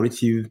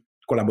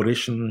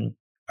collaboration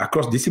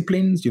across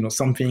disciplines,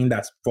 something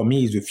that for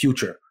me is the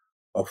future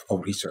of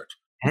research.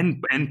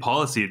 And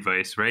policy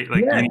advice, right?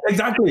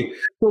 Exactly.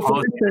 So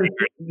for instance,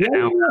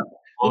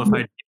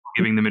 qualified people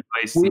giving them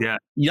advice.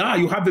 Yeah,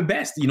 you have the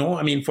best,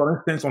 for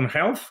instance, on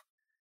health,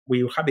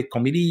 we have a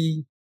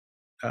committee,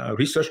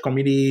 research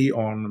committee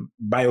on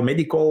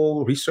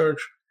biomedical research.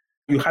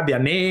 You have their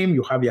name,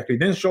 you have their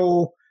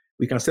credential.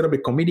 We can set up a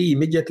committee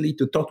immediately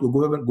to talk to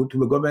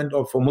the government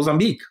of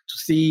Mozambique to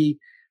see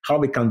how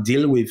we can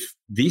deal with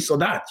this or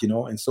that,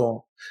 and so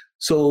on.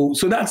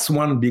 So that's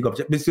one big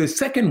objective. But the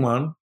second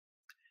one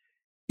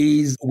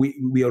is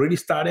we already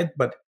started,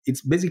 but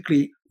it's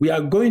basically we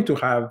are going to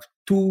have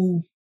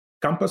 2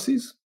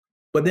 campuses,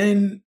 but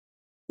then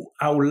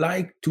I would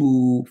like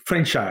to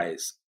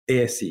franchise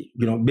ASC.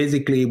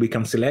 Basically we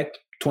can select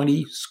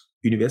 20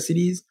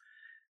 universities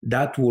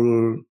that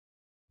will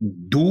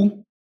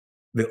do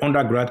the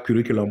undergrad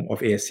curriculum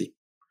of ASC.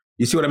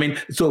 You see what I mean?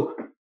 So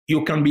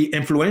you can be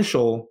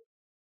influential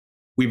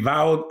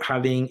without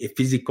having a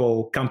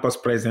physical campus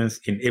presence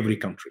in every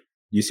country.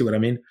 You see what I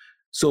mean?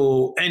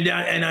 So,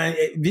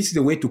 this is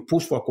a way to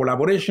push for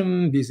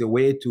collaboration. This is a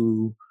way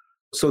to,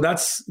 so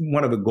that's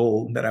one of the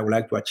goals that I would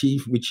like to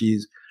achieve, which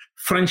is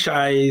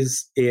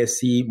franchise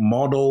ASC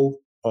model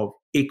of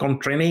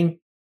econ training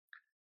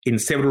in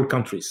several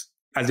countries.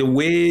 as a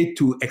way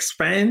to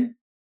expand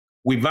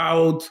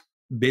without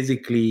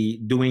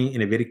basically doing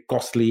in a very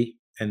costly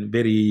and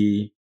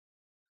very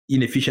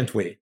inefficient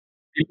way.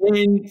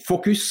 Remain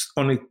focus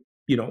on it,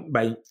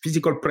 by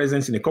physical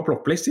presence in a couple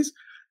of places,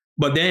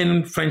 but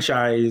then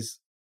franchise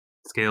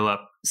scale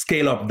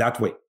up that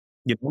way.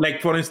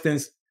 Like for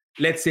instance,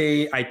 let's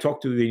say I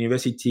talk to the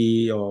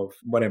University of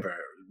whatever,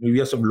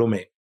 University of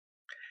Lomé,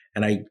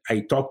 and I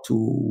talk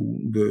to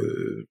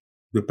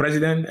the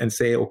president and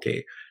say,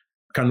 okay,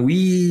 can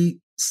we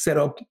set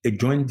up a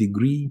joint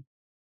degree?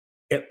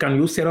 Can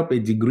you set up a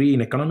degree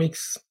in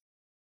economics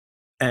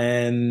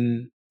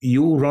and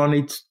you run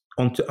it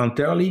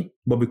entirely,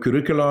 but the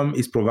curriculum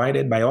is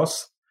provided by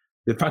us.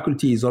 The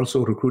faculty is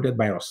also recruited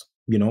by us.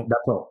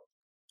 That's all.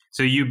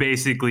 So you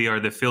basically are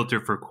the filter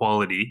for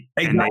quality,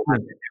 exactly.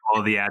 And they do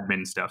all the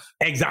admin stuff.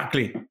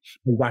 Exactly.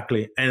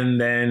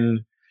 And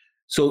then,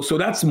 so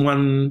that's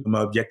one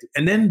objective.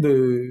 And then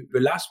the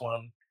last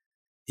one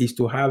is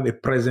to have a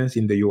presence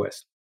in the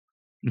US.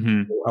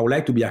 Mm-hmm. So I would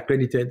like to be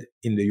accredited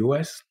in the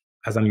US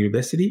as an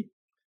university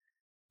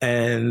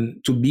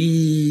and to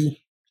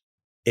be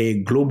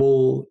a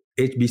global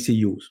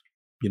HBCUs,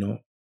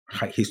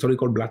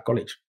 historical Black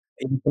college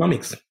in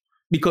economics,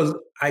 because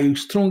I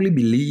strongly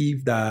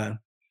believe that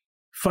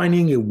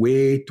finding a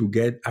way to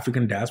get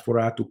African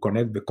diaspora to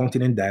connect the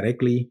continent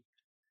directly,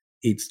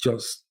 it's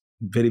just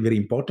very, very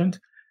important.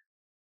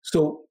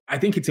 So I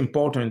think it's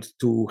important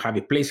to have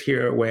a place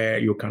here where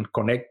you can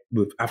connect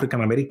with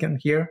African American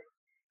here,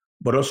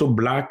 but also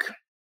Black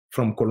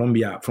from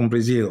Colombia, from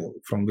Brazil,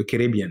 from the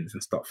Caribbean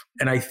and stuff.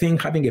 And I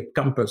think having a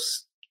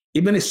campus,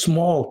 even a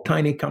small,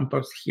 tiny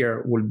campus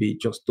here will be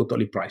just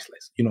totally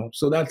priceless,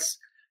 So that's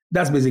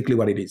basically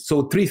what it is.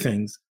 So 3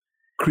 things: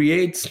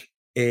 create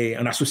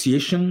an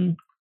association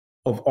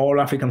of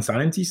all African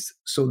scientists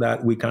so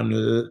that we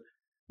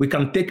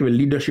can take a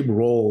leadership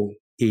role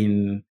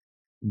in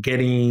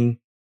getting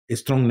a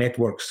strong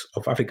networks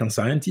of African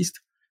scientists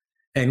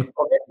and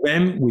connect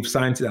them with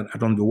scientists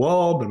around the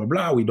world. Blah blah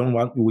blah. We don't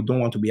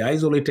want to be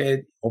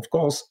isolated, of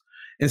course.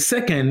 And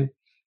second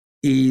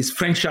is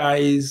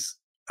franchise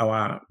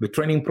the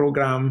training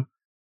program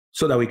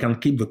so that we can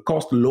keep the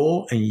cost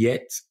low and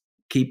yet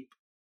keep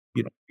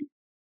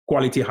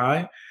quality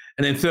high.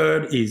 And then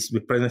third is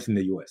the presence in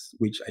the US,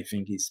 which I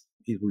think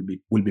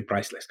will be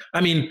priceless.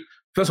 I mean,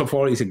 first of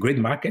all, it's a great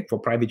market for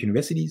private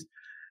universities.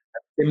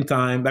 At the same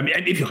time,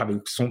 if you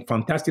have some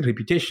fantastic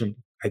reputation,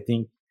 I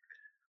think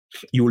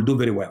you will do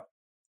very well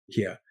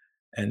here.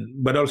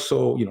 But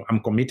also, I'm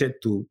committed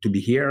to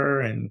be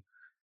here, and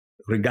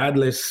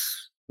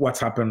regardless what's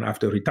happened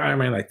after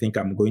retirement, I think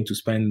I'm going to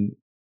spend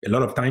a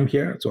lot of time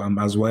here. So I'm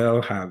as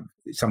well have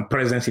some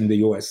presence in the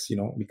US,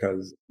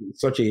 because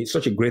it's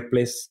such a great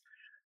place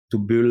to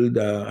build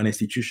an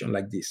institution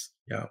like this.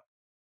 Yeah.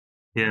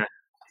 Yeah.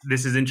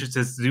 This is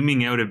interesting.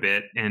 Zooming out a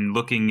bit and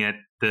looking at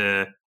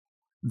the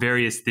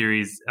various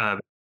theories of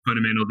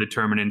fundamental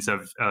determinants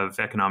of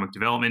economic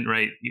development,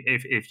 right?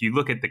 If you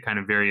look at the kind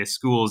of various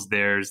schools,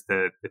 there's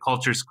the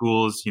culture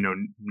schools,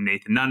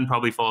 Nathan Nunn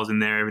probably falls in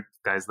there,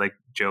 guys like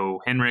Joe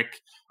Henrich,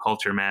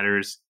 Culture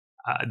Matters.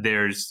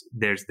 There's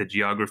the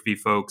geography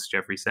folks,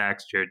 Jeffrey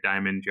Sachs, Jared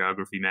Diamond,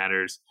 Geography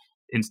Matters.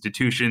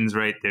 Institutions,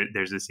 right?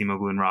 There's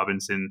Acemoglu and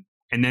Robinson.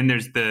 And then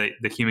there's the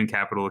human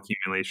capital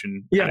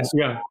accumulation. Yeah.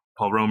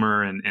 Paul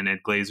Romer and Ed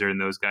Glazer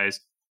and those guys.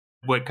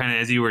 What kind of,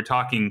 as you were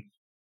talking,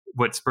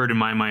 what spurred in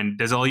my mind,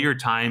 does all your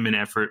time and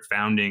effort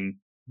founding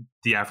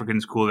the African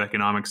School of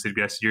Economics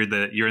suggest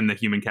you're in the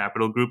human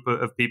capital group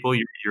of people?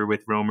 You're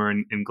with Romer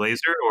and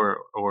Glazer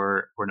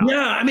or not?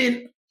 Yeah, I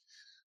mean,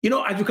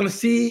 as you can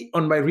see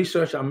on my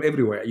research, I'm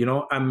everywhere.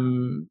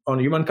 I'm on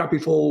human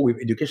capital with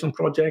education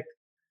project,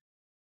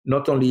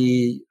 not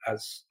only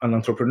as an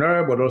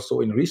entrepreneur, but also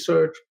in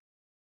research.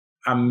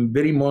 I'm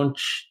very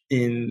much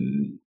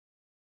in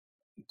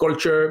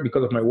culture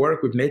because of my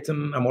work with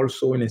Nathan. I'm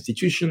also in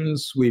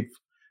institutions with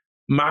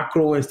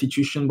macro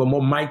institutions, but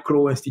more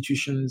micro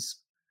institutions,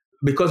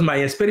 because my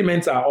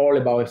experiments are all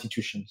about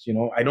institutions.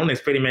 I don't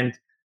experiment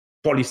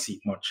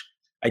policy much.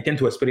 I tend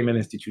to experiment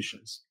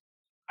institutions.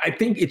 I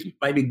think it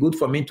might be good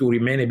for me to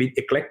remain a bit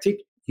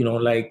eclectic.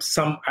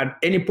 At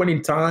any point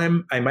in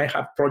time, I might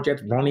have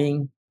projects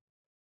running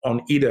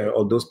on either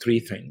of those 3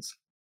 things.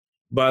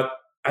 But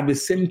at the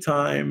same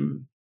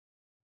time,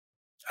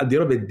 at the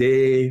end of the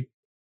day,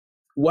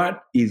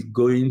 what is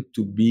going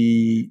to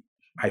be,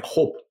 I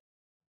hope,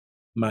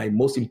 my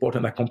most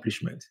important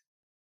accomplishment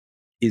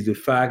is the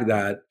fact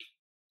that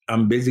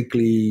I'm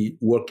basically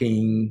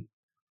working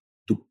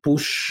to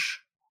push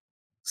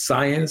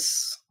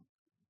science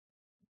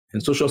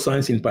and social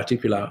science in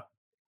particular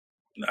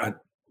at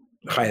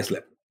highest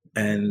level.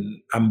 And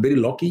I'm very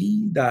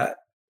lucky that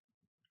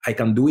I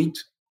can do it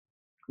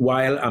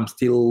while I'm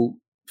still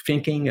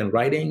thinking and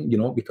writing,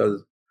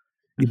 because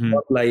it's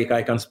not like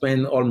I can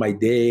spend all my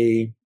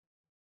day,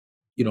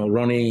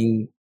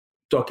 running,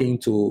 talking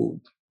to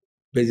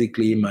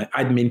basically my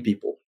admin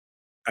people.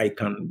 I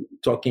can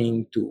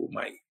talking to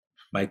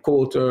my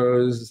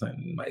co-authors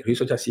and my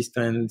research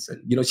assistants,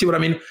 and see what I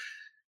mean?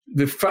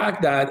 The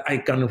fact that I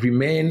can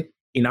remain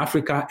in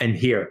Africa and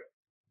here.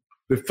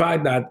 The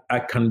fact that I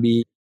can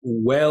be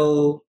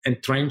well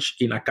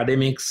entrenched in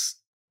academics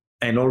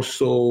and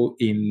also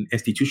in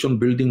institution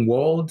building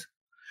world.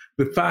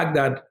 The fact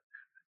that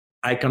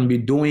I can be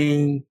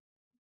doing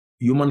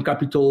human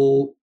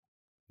capital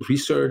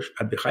research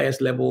at the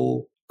highest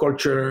level,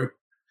 culture,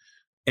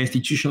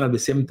 institution at the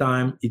same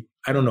time.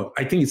 I don't know.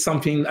 I think it's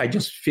something I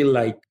just feel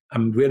like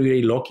I'm very,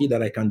 very lucky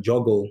that I can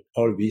juggle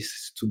all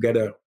this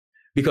together.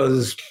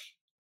 Because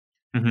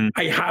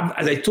I have,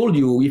 as I told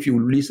you, if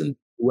you listen to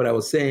what I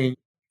was saying,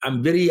 I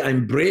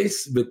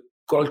embrace the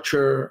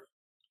culture,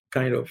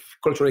 kind of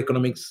cultural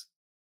economics.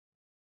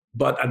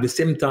 But at the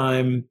same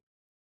time,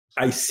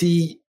 I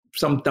see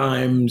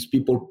sometimes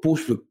people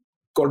push the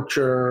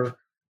culture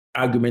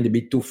argument a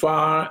bit too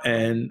far,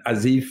 and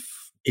as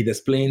if it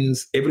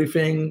explains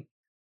everything.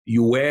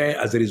 You were,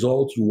 as a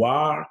result, you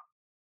are,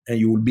 and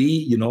you will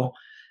be,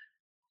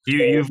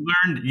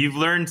 You've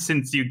learned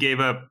since you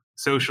gave up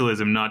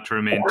socialism not to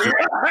remain true.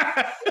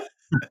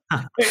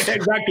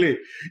 Exactly.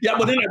 Yeah,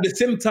 but then at the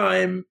same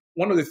time,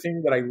 one of the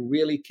things that I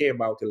really care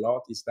about a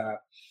lot is that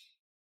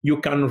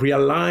you can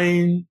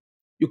design,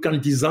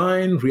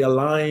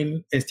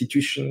 realign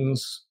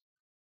institutions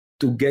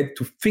to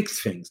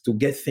fix things, to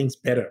get things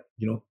better,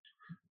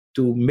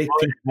 to make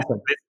things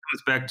happen. This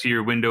comes back to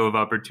your window of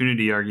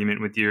opportunity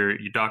argument with your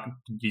doc.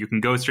 You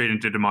can go straight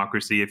into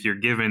democracy if you're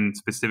given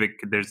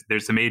specific,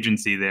 there's some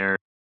agency there.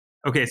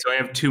 Okay, so I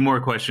have two more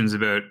questions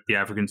about the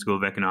African School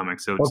of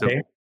Economics. So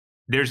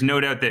there's no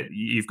doubt that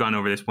you've gone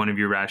over this. One of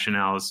your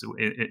rationales,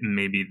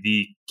 maybe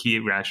the key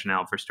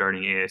rationale for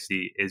starting ASE,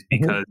 is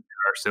because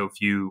there are so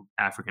few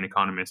African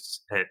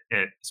economists,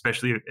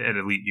 especially at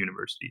elite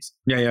universities.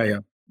 Yeah.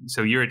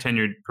 So you're a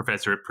tenured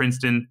professor at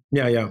Princeton.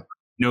 Yeah.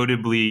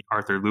 Notably,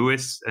 Arthur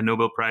Lewis, a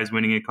Nobel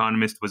Prize-winning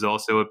economist, was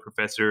also a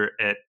professor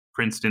at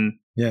Princeton.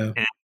 Yeah.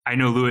 And I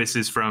know Lewis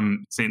is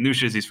from St.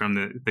 Lucia's. He's from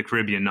the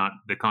Caribbean, not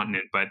the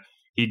continent, but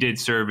he did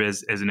serve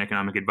as an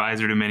economic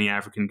advisor to many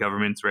African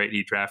governments, right?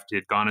 He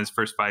drafted Ghana's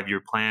first 5-year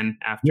plan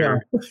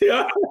after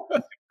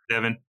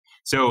 7.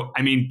 So,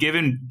 I mean,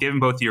 given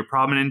both your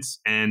prominence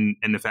and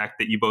the fact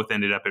that you both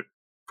ended up at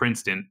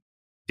Princeton,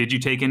 did you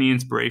take any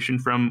inspiration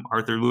from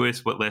Arthur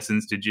Lewis? What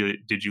lessons did you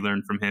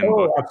learn from him?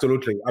 Oh,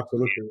 absolutely.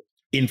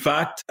 In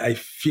fact, I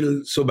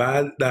feel so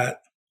bad that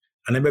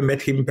I never met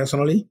him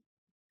personally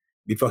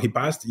before he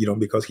passed,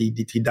 because he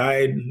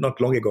died not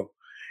long ago.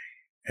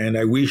 And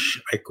I wish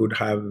I could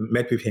have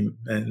met with him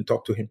and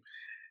talked to him.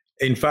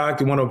 In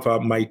fact, one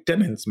of my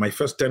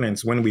first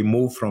tenants, when we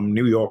moved from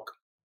New York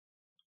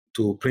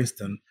to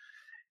Princeton,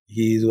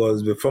 he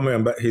was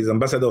his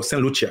ambassador of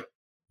St. Lucia,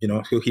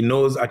 so he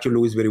knows Arthur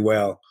Lewis very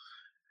well.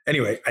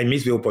 Anyway, I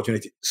missed the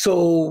opportunity.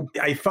 So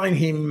I find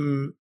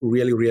him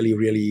really, really,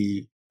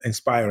 really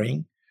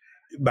inspiring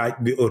by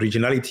the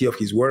originality of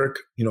his work,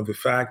 the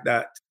fact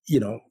that,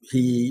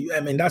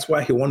 that's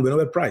why he won the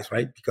Nobel Prize,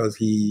 right? Because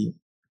he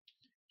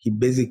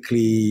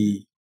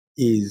basically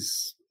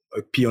is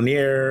a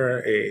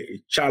pioneer,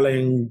 a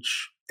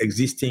challenge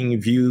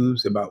existing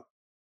views about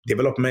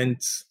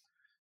development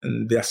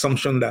and the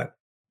assumption that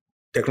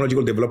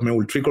technological development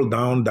will trickle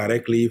down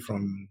directly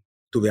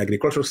to the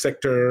agricultural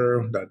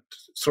sector, that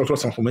structural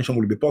transformation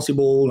will be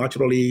possible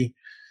naturally.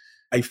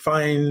 I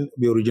find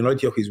the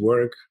originality of his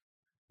work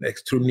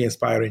extremely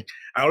inspiring.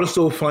 I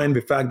also find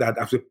the fact that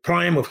after the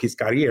prime of his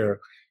career,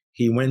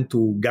 he went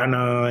to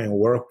Ghana and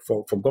worked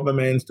for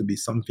governments to be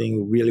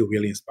something really,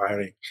 really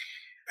inspiring.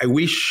 I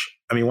wish,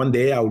 one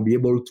day I will be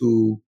able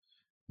to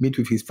meet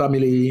with his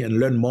family and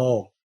learn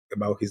more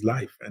about his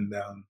life. And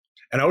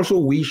I also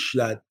wish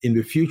that in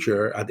the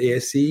future at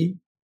ASE,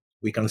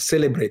 we can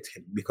celebrate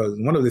him, because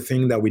one of the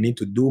things that we need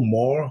to do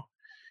more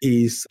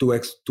is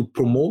to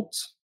promote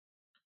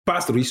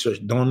past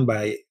research done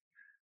by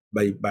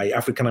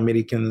African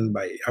Americans,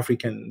 by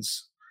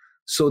Africans,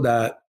 so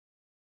that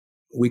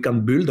we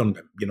can build on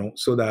them,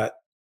 so that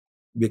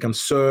they can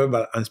serve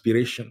as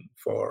inspiration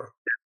for.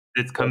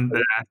 It's come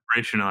to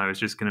aspirational. I was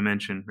just going to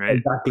mention, right?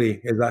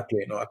 Exactly.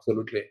 No,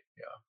 absolutely.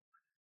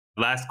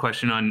 Yeah. Last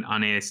question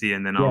on ASE,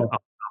 and then I'll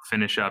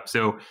finish up.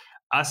 So,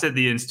 us at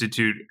the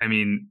Institute,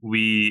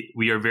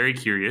 we are very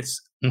curious.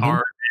 Mm-hmm.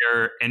 Are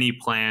there any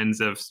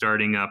plans of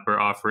starting up or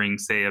offering,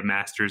 say, a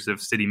Master's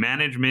of City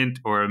Management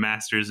or a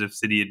Master's of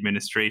City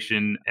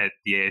Administration at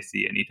the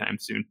ASE anytime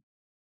soon?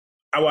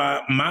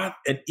 Our math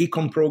and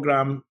econ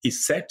program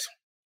is set,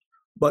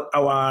 but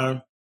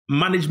our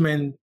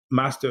management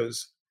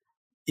masters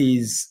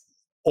is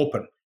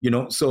open,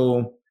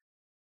 so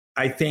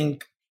I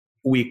think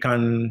we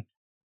can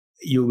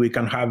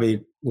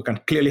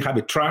clearly have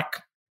a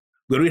track.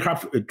 We already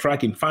have a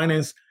track in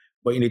finance,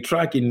 but in a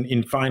track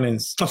in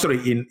finance,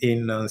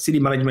 in city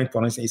management,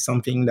 for instance, is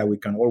something that we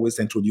can always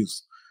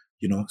introduce,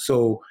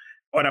 So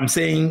what I'm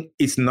saying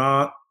is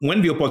not,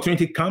 when the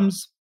opportunity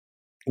comes,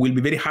 we'll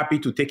be very happy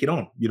to take it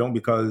on,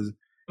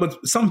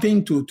 but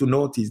something to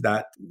note is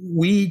that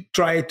we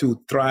try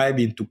to thrive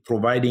into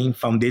providing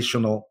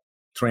foundational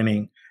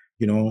training,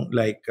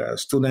 like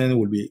students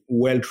will be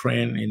well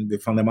trained in the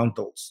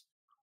fundamentals.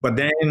 But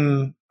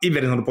then if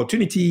there is an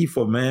opportunity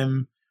for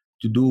them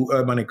to do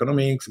urban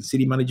economics and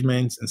city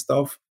management and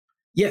stuff,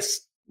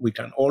 yes, we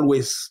can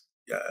always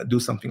do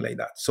something like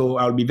that. So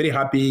I'll be very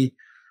happy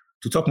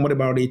to talk more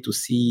about it, to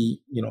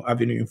see,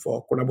 avenue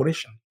for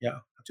collaboration. Yeah,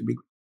 to be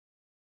good.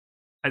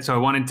 And so I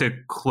wanted to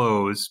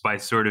close by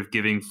sort of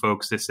giving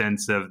folks a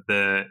sense of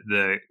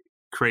the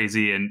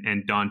crazy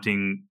and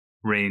daunting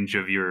range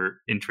of your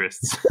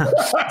interests.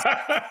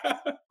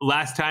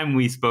 Last time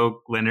we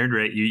spoke, Leonard,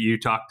 right? You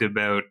talked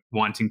about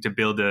wanting to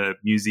build a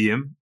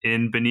museum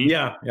in Benin.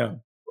 Yeah.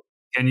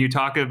 Can you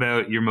talk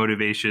about your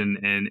motivation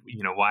and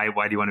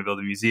why do you want to build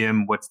a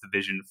museum? What's the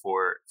vision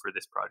for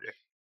this project?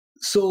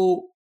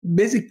 So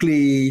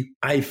basically,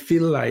 I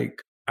feel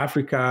like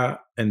Africa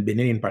and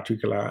Benin in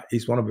particular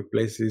is one of the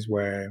places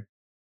where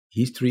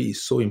history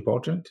is so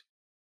important.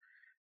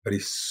 There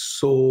is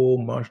so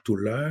much to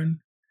learn,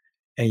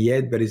 and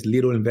yet there is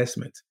little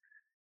investment.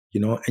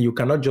 And you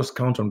cannot just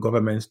count on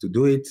governments to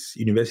do it.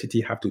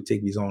 University have to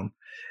take this on.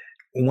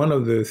 One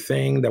of the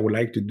things that we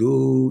like to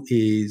do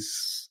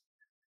is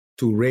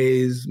to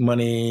raise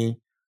money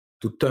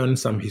to turn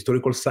some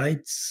historical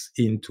sites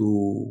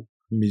into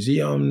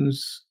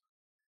museums.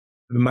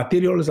 The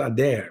materials are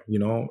there,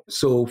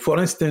 So, for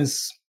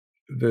instance,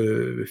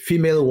 the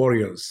female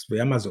warriors,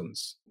 the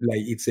Amazons,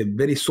 it's a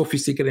very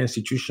sophisticated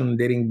institution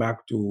dating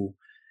back to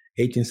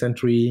 18th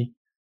century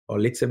or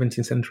late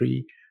 17th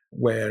century,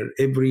 where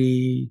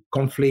every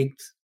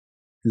conflict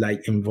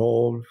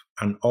involved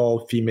an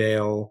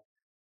all-female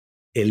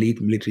elite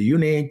military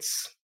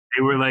units.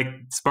 They were like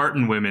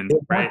Spartan women,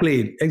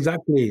 exactly, right?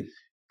 Exactly.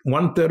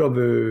 1/3 of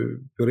the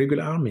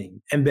regular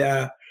army. And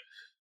there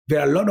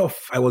are a lot of,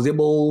 I was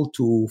able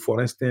to,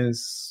 for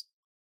instance,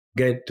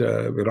 get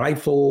the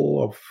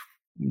rifle of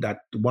that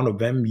one of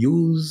them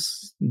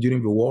used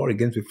during the war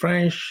against the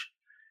French.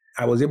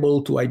 I was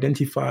able to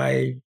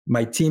identify,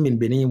 my team in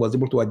Benin was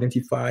able to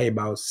identify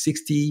about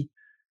 60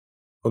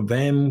 of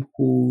them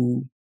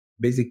who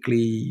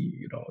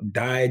basically,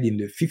 died in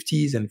the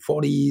 50s and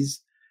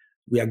 40s.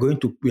 We are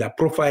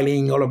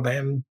profiling all of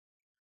them.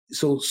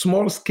 So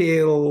small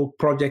scale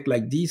project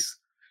like this,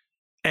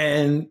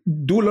 and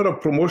do a lot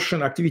of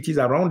promotion activities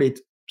around it.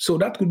 So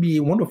that could be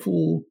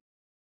wonderful.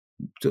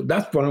 So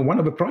that's one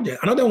of the projects.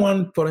 Another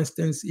one, for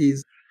instance,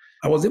 is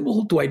I was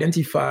able to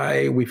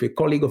identify with a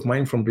colleague of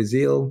mine from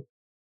Brazil,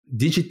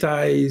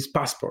 digitized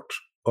passport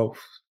of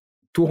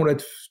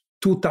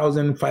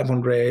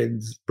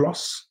 2,500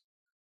 plus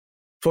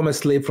former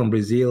slaves from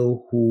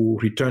Brazil who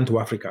returned to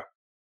Africa.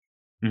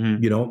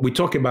 Mm-hmm. We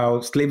talk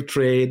about slave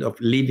trade of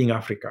leaving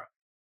Africa.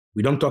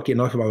 We don't talk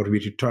enough about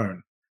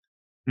return.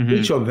 Mm-hmm.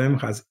 Each of them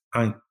has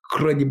an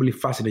incredibly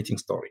fascinating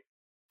story.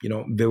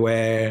 They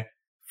were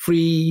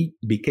free,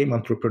 became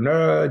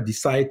entrepreneur,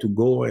 decide to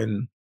go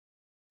and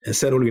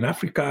settle in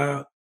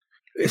Africa.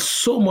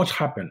 So much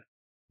happened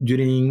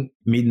during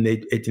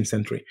mid-18th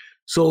century.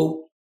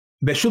 So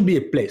there should be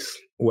a place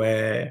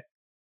where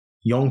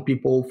young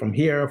people from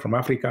here, from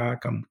Africa,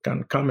 can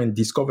come and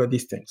discover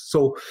these things.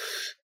 So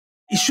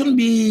it shouldn't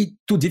be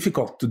too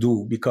difficult to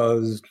do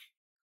because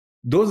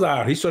those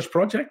are research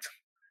projects.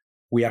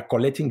 We are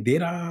collecting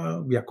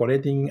data. We are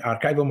collecting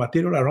archival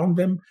material around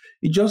them.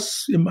 It's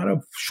just a matter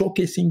of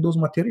showcasing those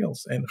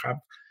materials and have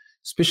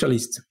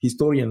specialist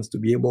historians to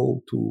be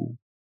able to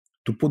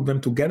put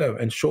them together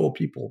and show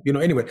people.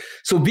 Anyway,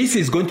 so this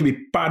is going to be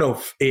part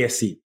of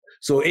ASC.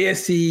 So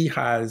ASC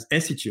has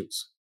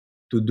institutes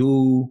to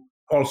do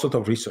all sorts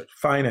of research,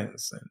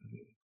 finance and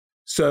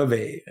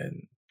survey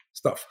and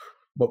stuff.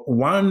 But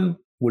one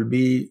will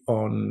be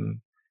on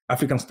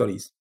African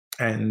studies.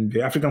 And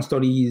the African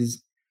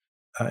Studies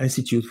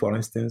Institute, for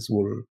instance,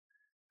 will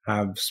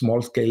have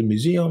small-scale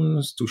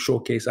museums to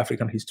showcase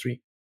African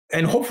history.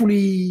 And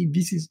hopefully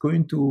this is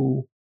going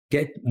to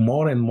get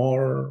more and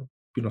more,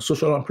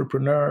 social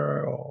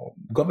entrepreneur or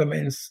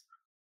governments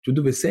to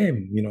do the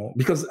same,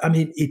 because,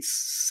 it's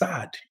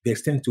sad the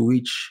extent to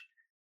which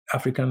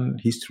African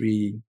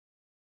history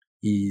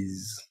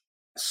is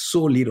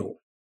so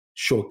little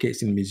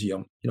showcased in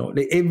museum.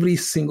 Every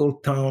single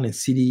town and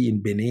city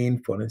in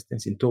Benin, for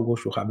instance, in Togo,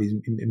 should have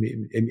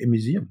a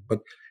museum.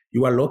 But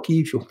you are lucky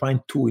if you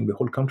find 2 in the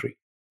whole country.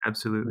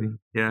 Absolutely.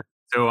 Yeah.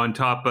 So on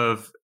top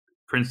of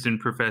Princeton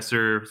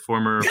professor,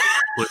 former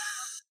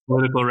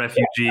political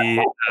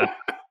refugee,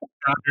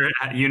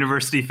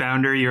 university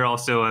founder, you're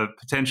also a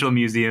potential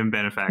museum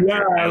benefactor.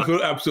 Yeah,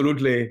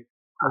 absolutely.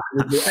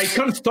 I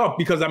can't stop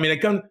because,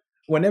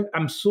 whenever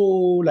I'm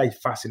so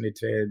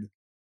fascinated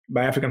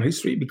by African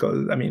history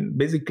because,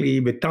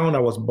 basically the town I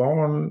was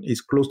born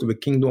is close to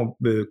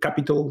the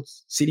capital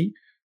city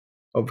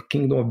of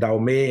Kingdom of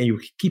Dahomey, and you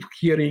keep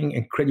hearing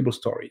incredible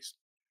stories.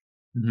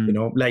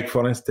 Mm-hmm.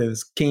 For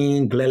instance,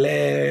 King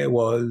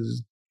Glele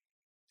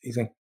is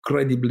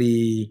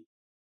incredibly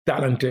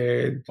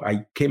talented.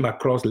 I came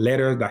across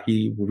letters that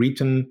he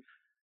written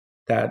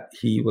that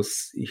he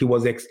was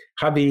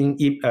having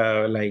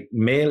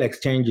mail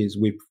exchanges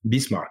with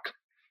Bismarck.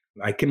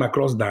 I came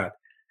across that.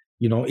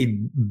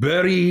 It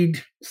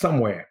buried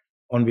somewhere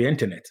on the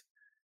internet.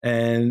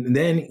 And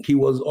then he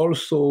was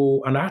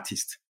also an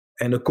artist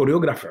and a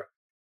choreographer.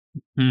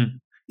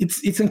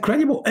 it's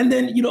incredible. And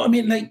then, you know, I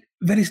mean, like,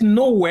 there is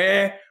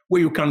nowhere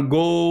where you can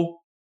go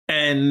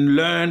and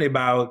learn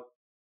about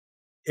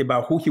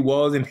who he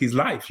was in his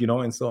life, you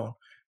know, and so on.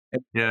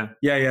 And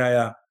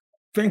yeah.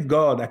 Thank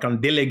God I can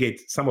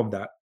delegate some of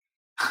that.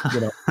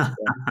 You know.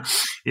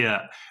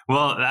 Yeah.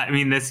 Well, I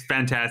mean, that's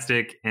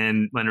fantastic.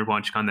 And Leonard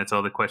Wanchicon, that's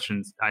all the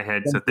questions I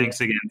had. So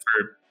thanks again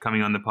for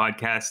coming on the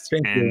podcast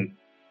and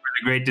for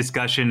the great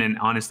discussion. And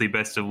honestly,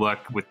 best of luck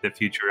with the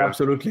future.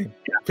 Absolutely.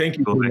 Thank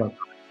you very much.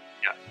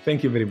 Yeah.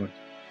 Thank you very much.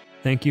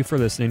 Thank you for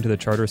listening to the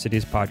Charter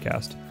Cities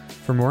podcast.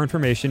 For more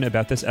information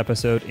about this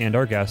episode and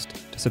our guest,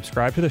 to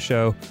subscribe to the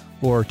show,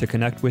 or to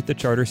connect with the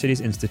Charter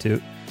Cities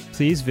Institute,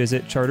 please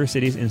visit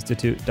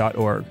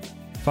chartercitiesinstitute.org.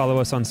 Follow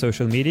us on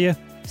social media,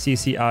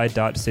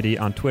 cci.city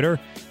on Twitter,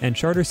 and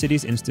Charter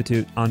Cities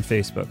Institute on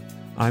Facebook.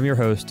 I'm your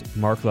host,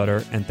 Mark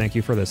Lutter, and thank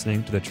you for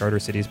listening to the Charter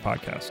Cities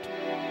podcast.